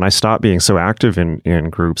when I stopped being so active in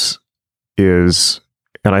groups is,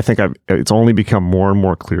 and I think it's only become more and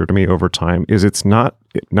more clear to me over time, is it's not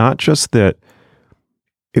just that,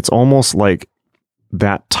 it's almost like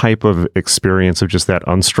that type of experience of just that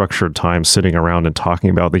unstructured time sitting around and talking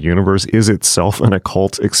about the universe is itself an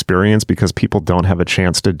occult experience, because people don't have a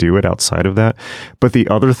chance to do it outside of that. But the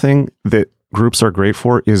other thing that groups are great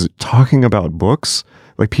for is talking about books.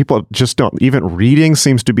 Like, people just don't, even reading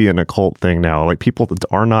seems to be an occult thing now. Like, people that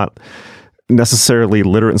are not necessarily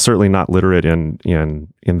literate, and certainly not literate in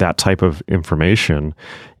that type of information.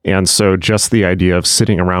 And so just the idea of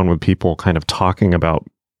sitting around with people kind of talking about,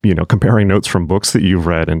 comparing notes from books that you've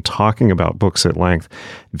read and talking about books at length,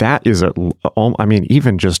 that is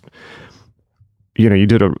even just, you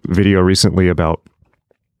did a video recently about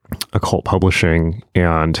occult publishing,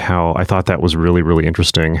 and how I thought that was really, really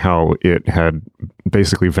interesting, how it had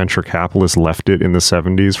basically venture capitalists left it in the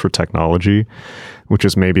 70s for technology, which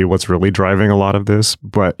is maybe what's really driving a lot of this.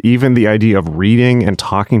 But even the idea of reading and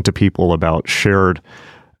talking to people about shared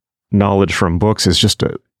knowledge from books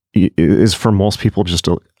is for most people just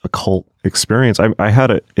a cult experience. I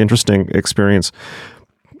had an interesting experience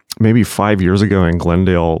maybe 5 years ago in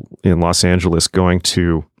Glendale in Los Angeles, going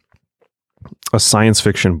to a science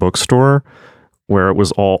fiction bookstore where it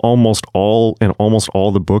was almost all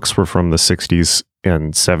the books were from the 60s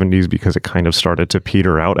and 70s, because it kind of started to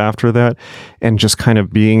peter out after that. And just kind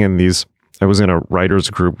of being in these, I was in a writer's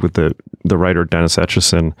group with the writer Dennis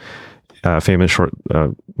Etchison, famous short,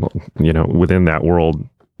 within that world,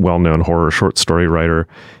 well-known horror short story writer.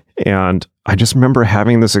 And I just remember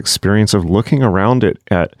having this experience of looking around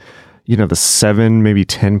at the 7, maybe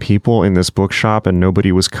 10 people in this bookshop, and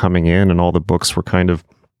nobody was coming in, and all the books were kind of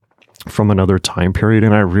from another time period.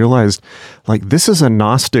 And I realized, like, this is a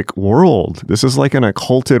Gnostic world. This is like an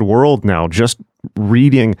occulted world now. Just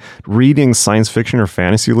reading science fiction or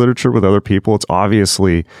fantasy literature with other people, it's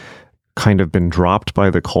obviously kind of been dropped by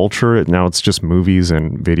the culture. Now it's just movies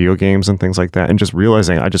and video games and things like that. And just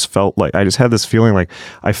realizing, I just had this feeling like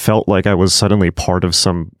I felt like I was suddenly part of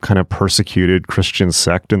some kind of persecuted Christian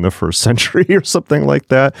sect in the 1st century or something like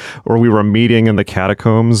that. Or we were meeting in the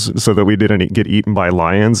catacombs so that we didn't get eaten by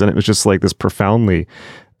lions. And it was just like this profoundly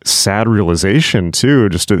sad realization too,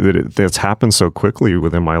 just that it's happened so quickly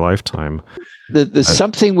within my lifetime. There's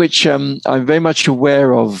something which I'm very much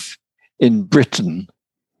aware of in Britain,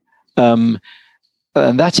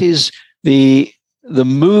 and that is the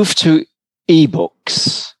move to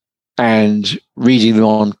ebooks and reading them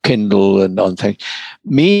on Kindle and on things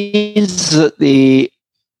means that the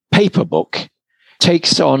paper book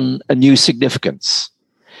takes on a new significance.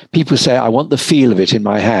 People say, I want the feel of it in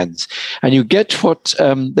my hands. And you get what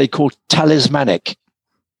they call talismanic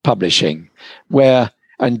publishing,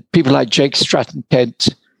 and people like Jake Stratton Kent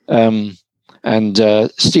and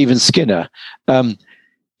Stephen Skinner,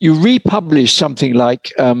 you republish something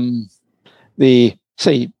like say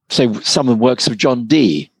some of the works of John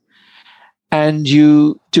Dee, and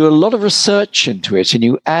you do a lot of research into it, and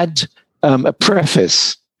you add a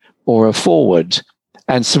preface or a forward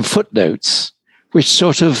and some footnotes, which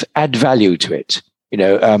sort of add value to it.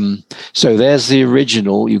 So there's the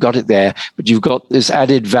original, you got it there, but you've got this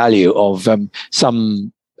added value of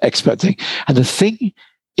some expert thing. And the thing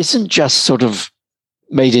isn't just sort of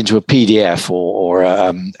made into a PDF or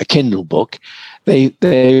a Kindle book.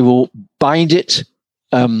 They will bind it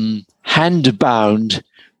hand bound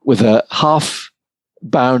with a half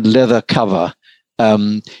bound leather cover,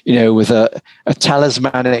 with a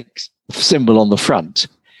talismanic symbol on the front.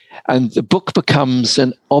 And the book becomes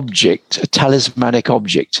an object, a talismanic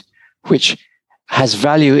object, which has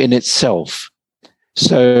value in itself.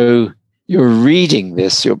 So you're reading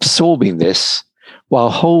this, you're absorbing this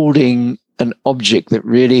while holding an object that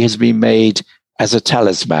really has been made as a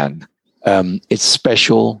talisman. It's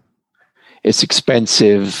special, it's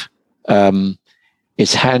expensive,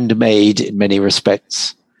 it's handmade in many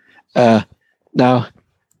respects. Now,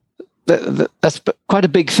 that's quite a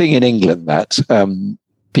big thing in England, that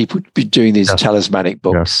people be doing these talismanic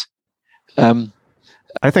books. Yes.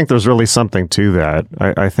 I think there's really something to that.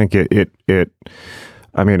 I think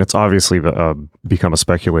it's obviously become a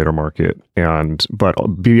speculator market, but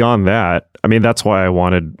beyond that, that's why I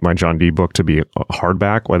wanted my John Dee book to be a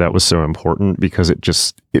hardback. Why that was so important, because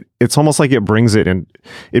it's almost like it brings it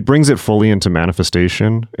fully into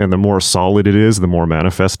manifestation, and the more solid it is, the more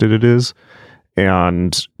manifested it is.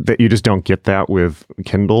 And that you just don't get that with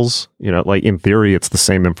Kindles. Like in theory, it's the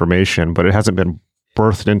same information, but it hasn't been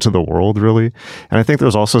birthed into the world really. And I think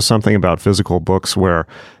there's also something about physical books where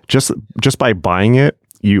just by buying it,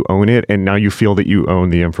 you own it, and now you feel that you own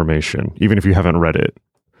the information, even if you haven't read it.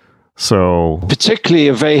 So particularly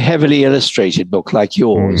a very heavily illustrated book like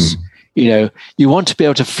yours, you want to be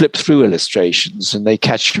able to flip through illustrations and they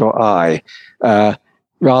catch your eye.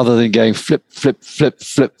 Rather than going flip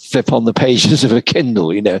on the pages of a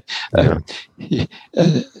Kindle,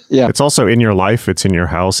 It's also in your life. It's in your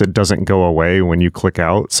house. It doesn't go away when you click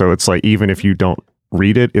out. So it's like, even if you don't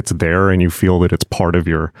read it, it's there, and you feel that it's part of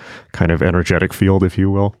your kind of energetic field, if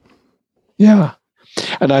you will. Yeah.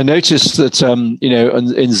 And I noticed that,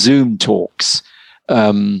 in Zoom talks,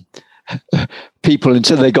 people,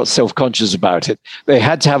 until they got self-conscious about it, they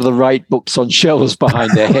had to have the right books on shelves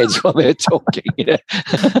behind their heads while they're talking.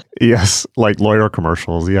 Yes, like lawyer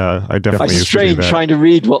commercials. Yeah, I definitely. It's strange trying to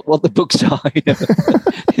read what the books are.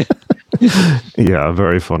 Yeah,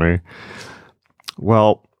 very funny.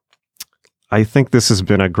 Well, I think this has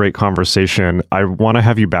been a great conversation. I want to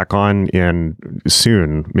have you back on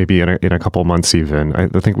soon, maybe in a couple of months even. I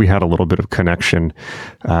think we had a little bit of connection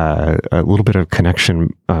dropout,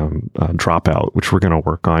 which we're going to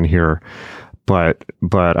work on here. But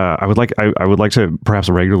I would like to perhaps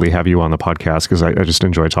regularly have you on the podcast, because I just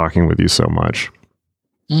enjoy talking with you so much.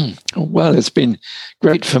 Well, it's been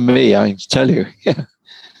great for me, I tell you. Yeah.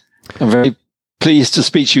 I'm very pleased to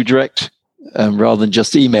speak to you direct. Rather than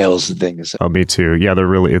just emails and things. Oh, me too. Yeah,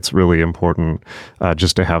 it's really important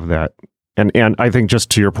just to have that. And I think, just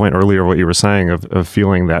to your point earlier, what you were saying of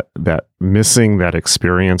feeling that missing that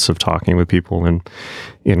experience of talking with people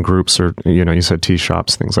in groups, or you said tea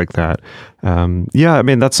shops, things like that.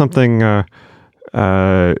 That's something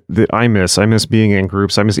that I miss. I miss being in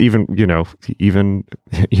groups. I miss even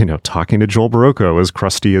talking to Joel Barocco, as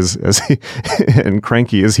crusty as he and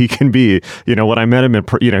cranky as he can be. When I met him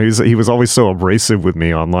he was always so abrasive with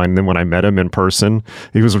me online. And then when I met him in person,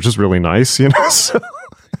 he was just really nice. So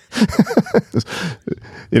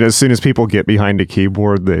as soon as people get behind a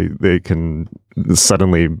keyboard, they can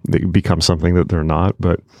suddenly become something that they're not.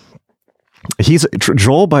 But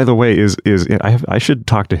Joel, by the way, is I should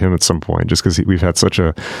talk to him at some point, just because we've had such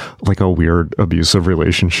a weird abusive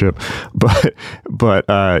relationship, but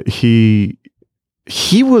he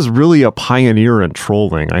was really a pioneer in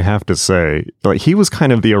trolling, I have to say. Like, he was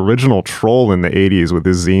kind of the original troll in the 80s with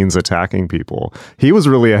his zines attacking people. He was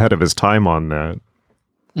really ahead of his time on that.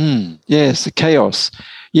 Yes, the chaos.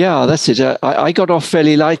 Yeah, that's it. I got off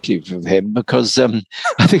fairly lightly from him because I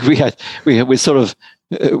think we had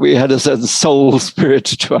a certain soul spirit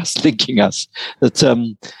to us, linking us. That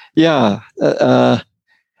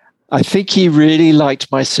I think he really liked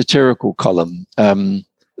my satirical column, the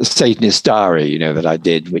Satanist Diary, that I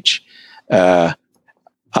did, which I've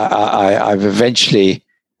eventually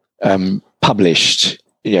published,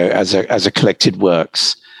 as a collected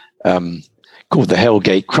works called the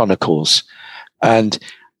Hellgate Chronicles, and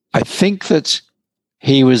I think that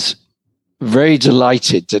he was very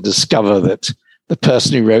delighted to discover that the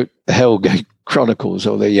person who wrote the Hellgate Chronicles,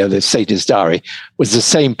 or the Satanist Diary, was the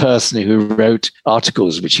same person who wrote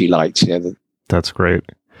articles which he liked. That's great.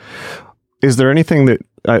 Is there anything that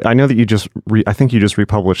I know that you just I think you just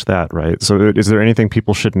republished that, right? So is there anything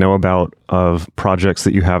people should know about of projects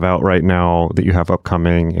that you have out right now, that you have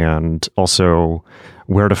upcoming, and also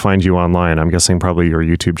where to find you online? I'm guessing probably your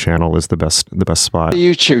YouTube channel is the best spot.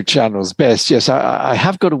 The YouTube channel's best. Yes, I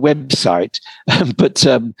have got a website, but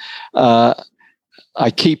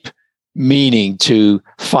I keep meaning to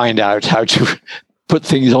find out how to put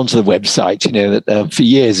things onto the website. That for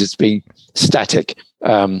years it's been static.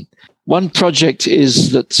 One project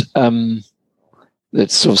is that's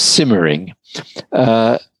sort of simmering.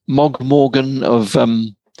 Mog Morgan of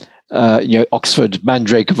Oxford,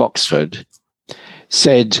 Mandrake of Oxford,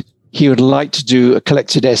 said he would like to do a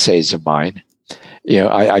collected essays of mine.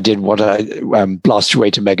 I did what I Blast Your Way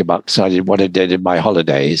to Megabucks. I did what I did in my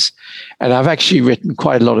holidays, and I've actually written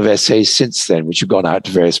quite a lot of essays since then, which have gone out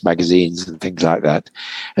to various magazines and things like that.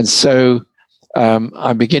 And so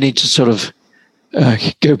I'm beginning to sort of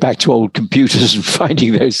go back to old computers and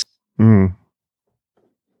finding those.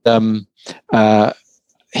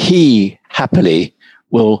 He happily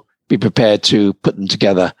will be prepared to put them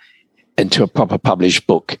together into a proper published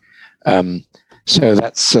book. So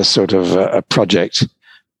that's a sort of a project.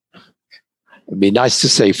 It'd be nice to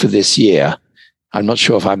say for this year. I'm not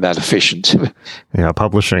sure if I'm that efficient. Yeah,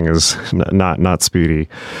 publishing is not speedy.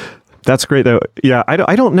 That's great, though. Yeah,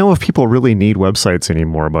 I don't know if people really need websites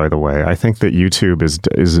anymore. By the way, I think that YouTube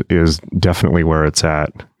is definitely where it's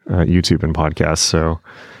at. YouTube and podcasts.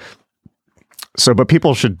 So, but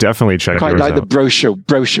people should definitely check. Quite like the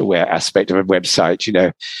brochureware aspect of a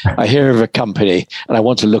website. I hear of a company and I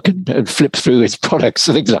want to look and flip through its products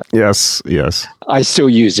and things like that. Yes. I still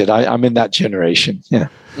use it. I'm in that generation. Yeah.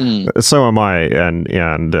 So am I, and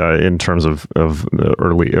in terms of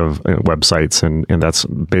websites, and that's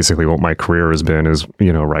basically what my career has been, is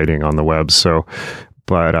writing on the web. So,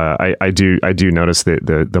 but I do notice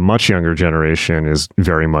that the much younger generation is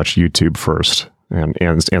very much YouTube first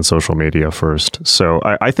and social media first. So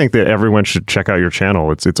I think that everyone should check out your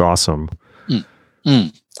channel. It's awesome.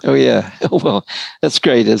 Oh yeah. Oh well, that's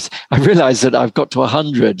great. I realize that I've got to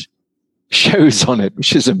 100 shows on it,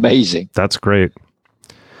 which is amazing. That's great.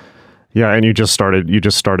 Yeah, and you just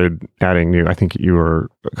started adding new. I think you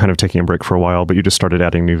were kind of taking a break for a while, but you just started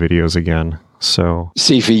adding new videos again. So,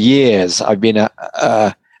 see, for years I've been a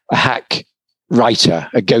hack writer,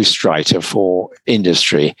 a ghost writer for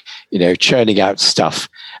industry, churning out stuff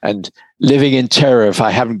and living in terror if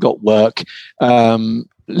I haven't got work,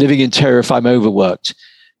 living in terror if I'm overworked.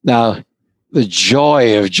 Now, the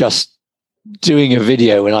joy of just doing a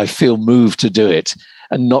video when I feel moved to do it,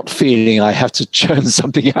 and not feeling I have to churn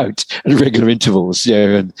something out at regular intervals,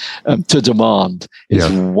 and to demand is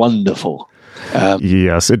wonderful.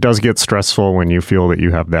 Yes, it does get stressful when you feel that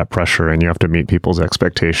you have that pressure and you have to meet people's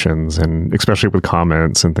expectations, and especially with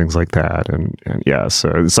comments and things like that. And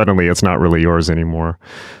so suddenly it's not really yours anymore.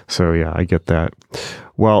 So yeah, I get that.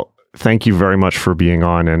 Well, thank you very much for being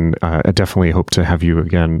on, and I definitely hope to have you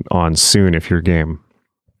again on soon if you're game.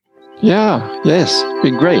 Yeah, yes,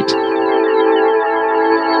 been great.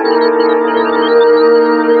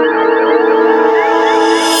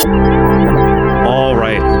 All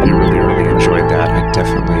right. You really enjoyed that. I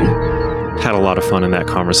definitely had a lot of fun in that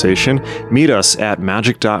conversation. Meet us at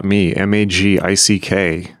magick.me,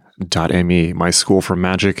 magick.me, my school for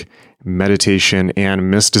magic, meditation, and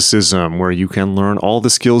mysticism, where you can learn all the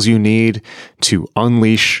skills you need to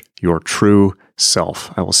unleash your true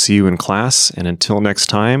self. I will see you in class, and until next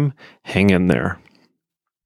time, hang in there.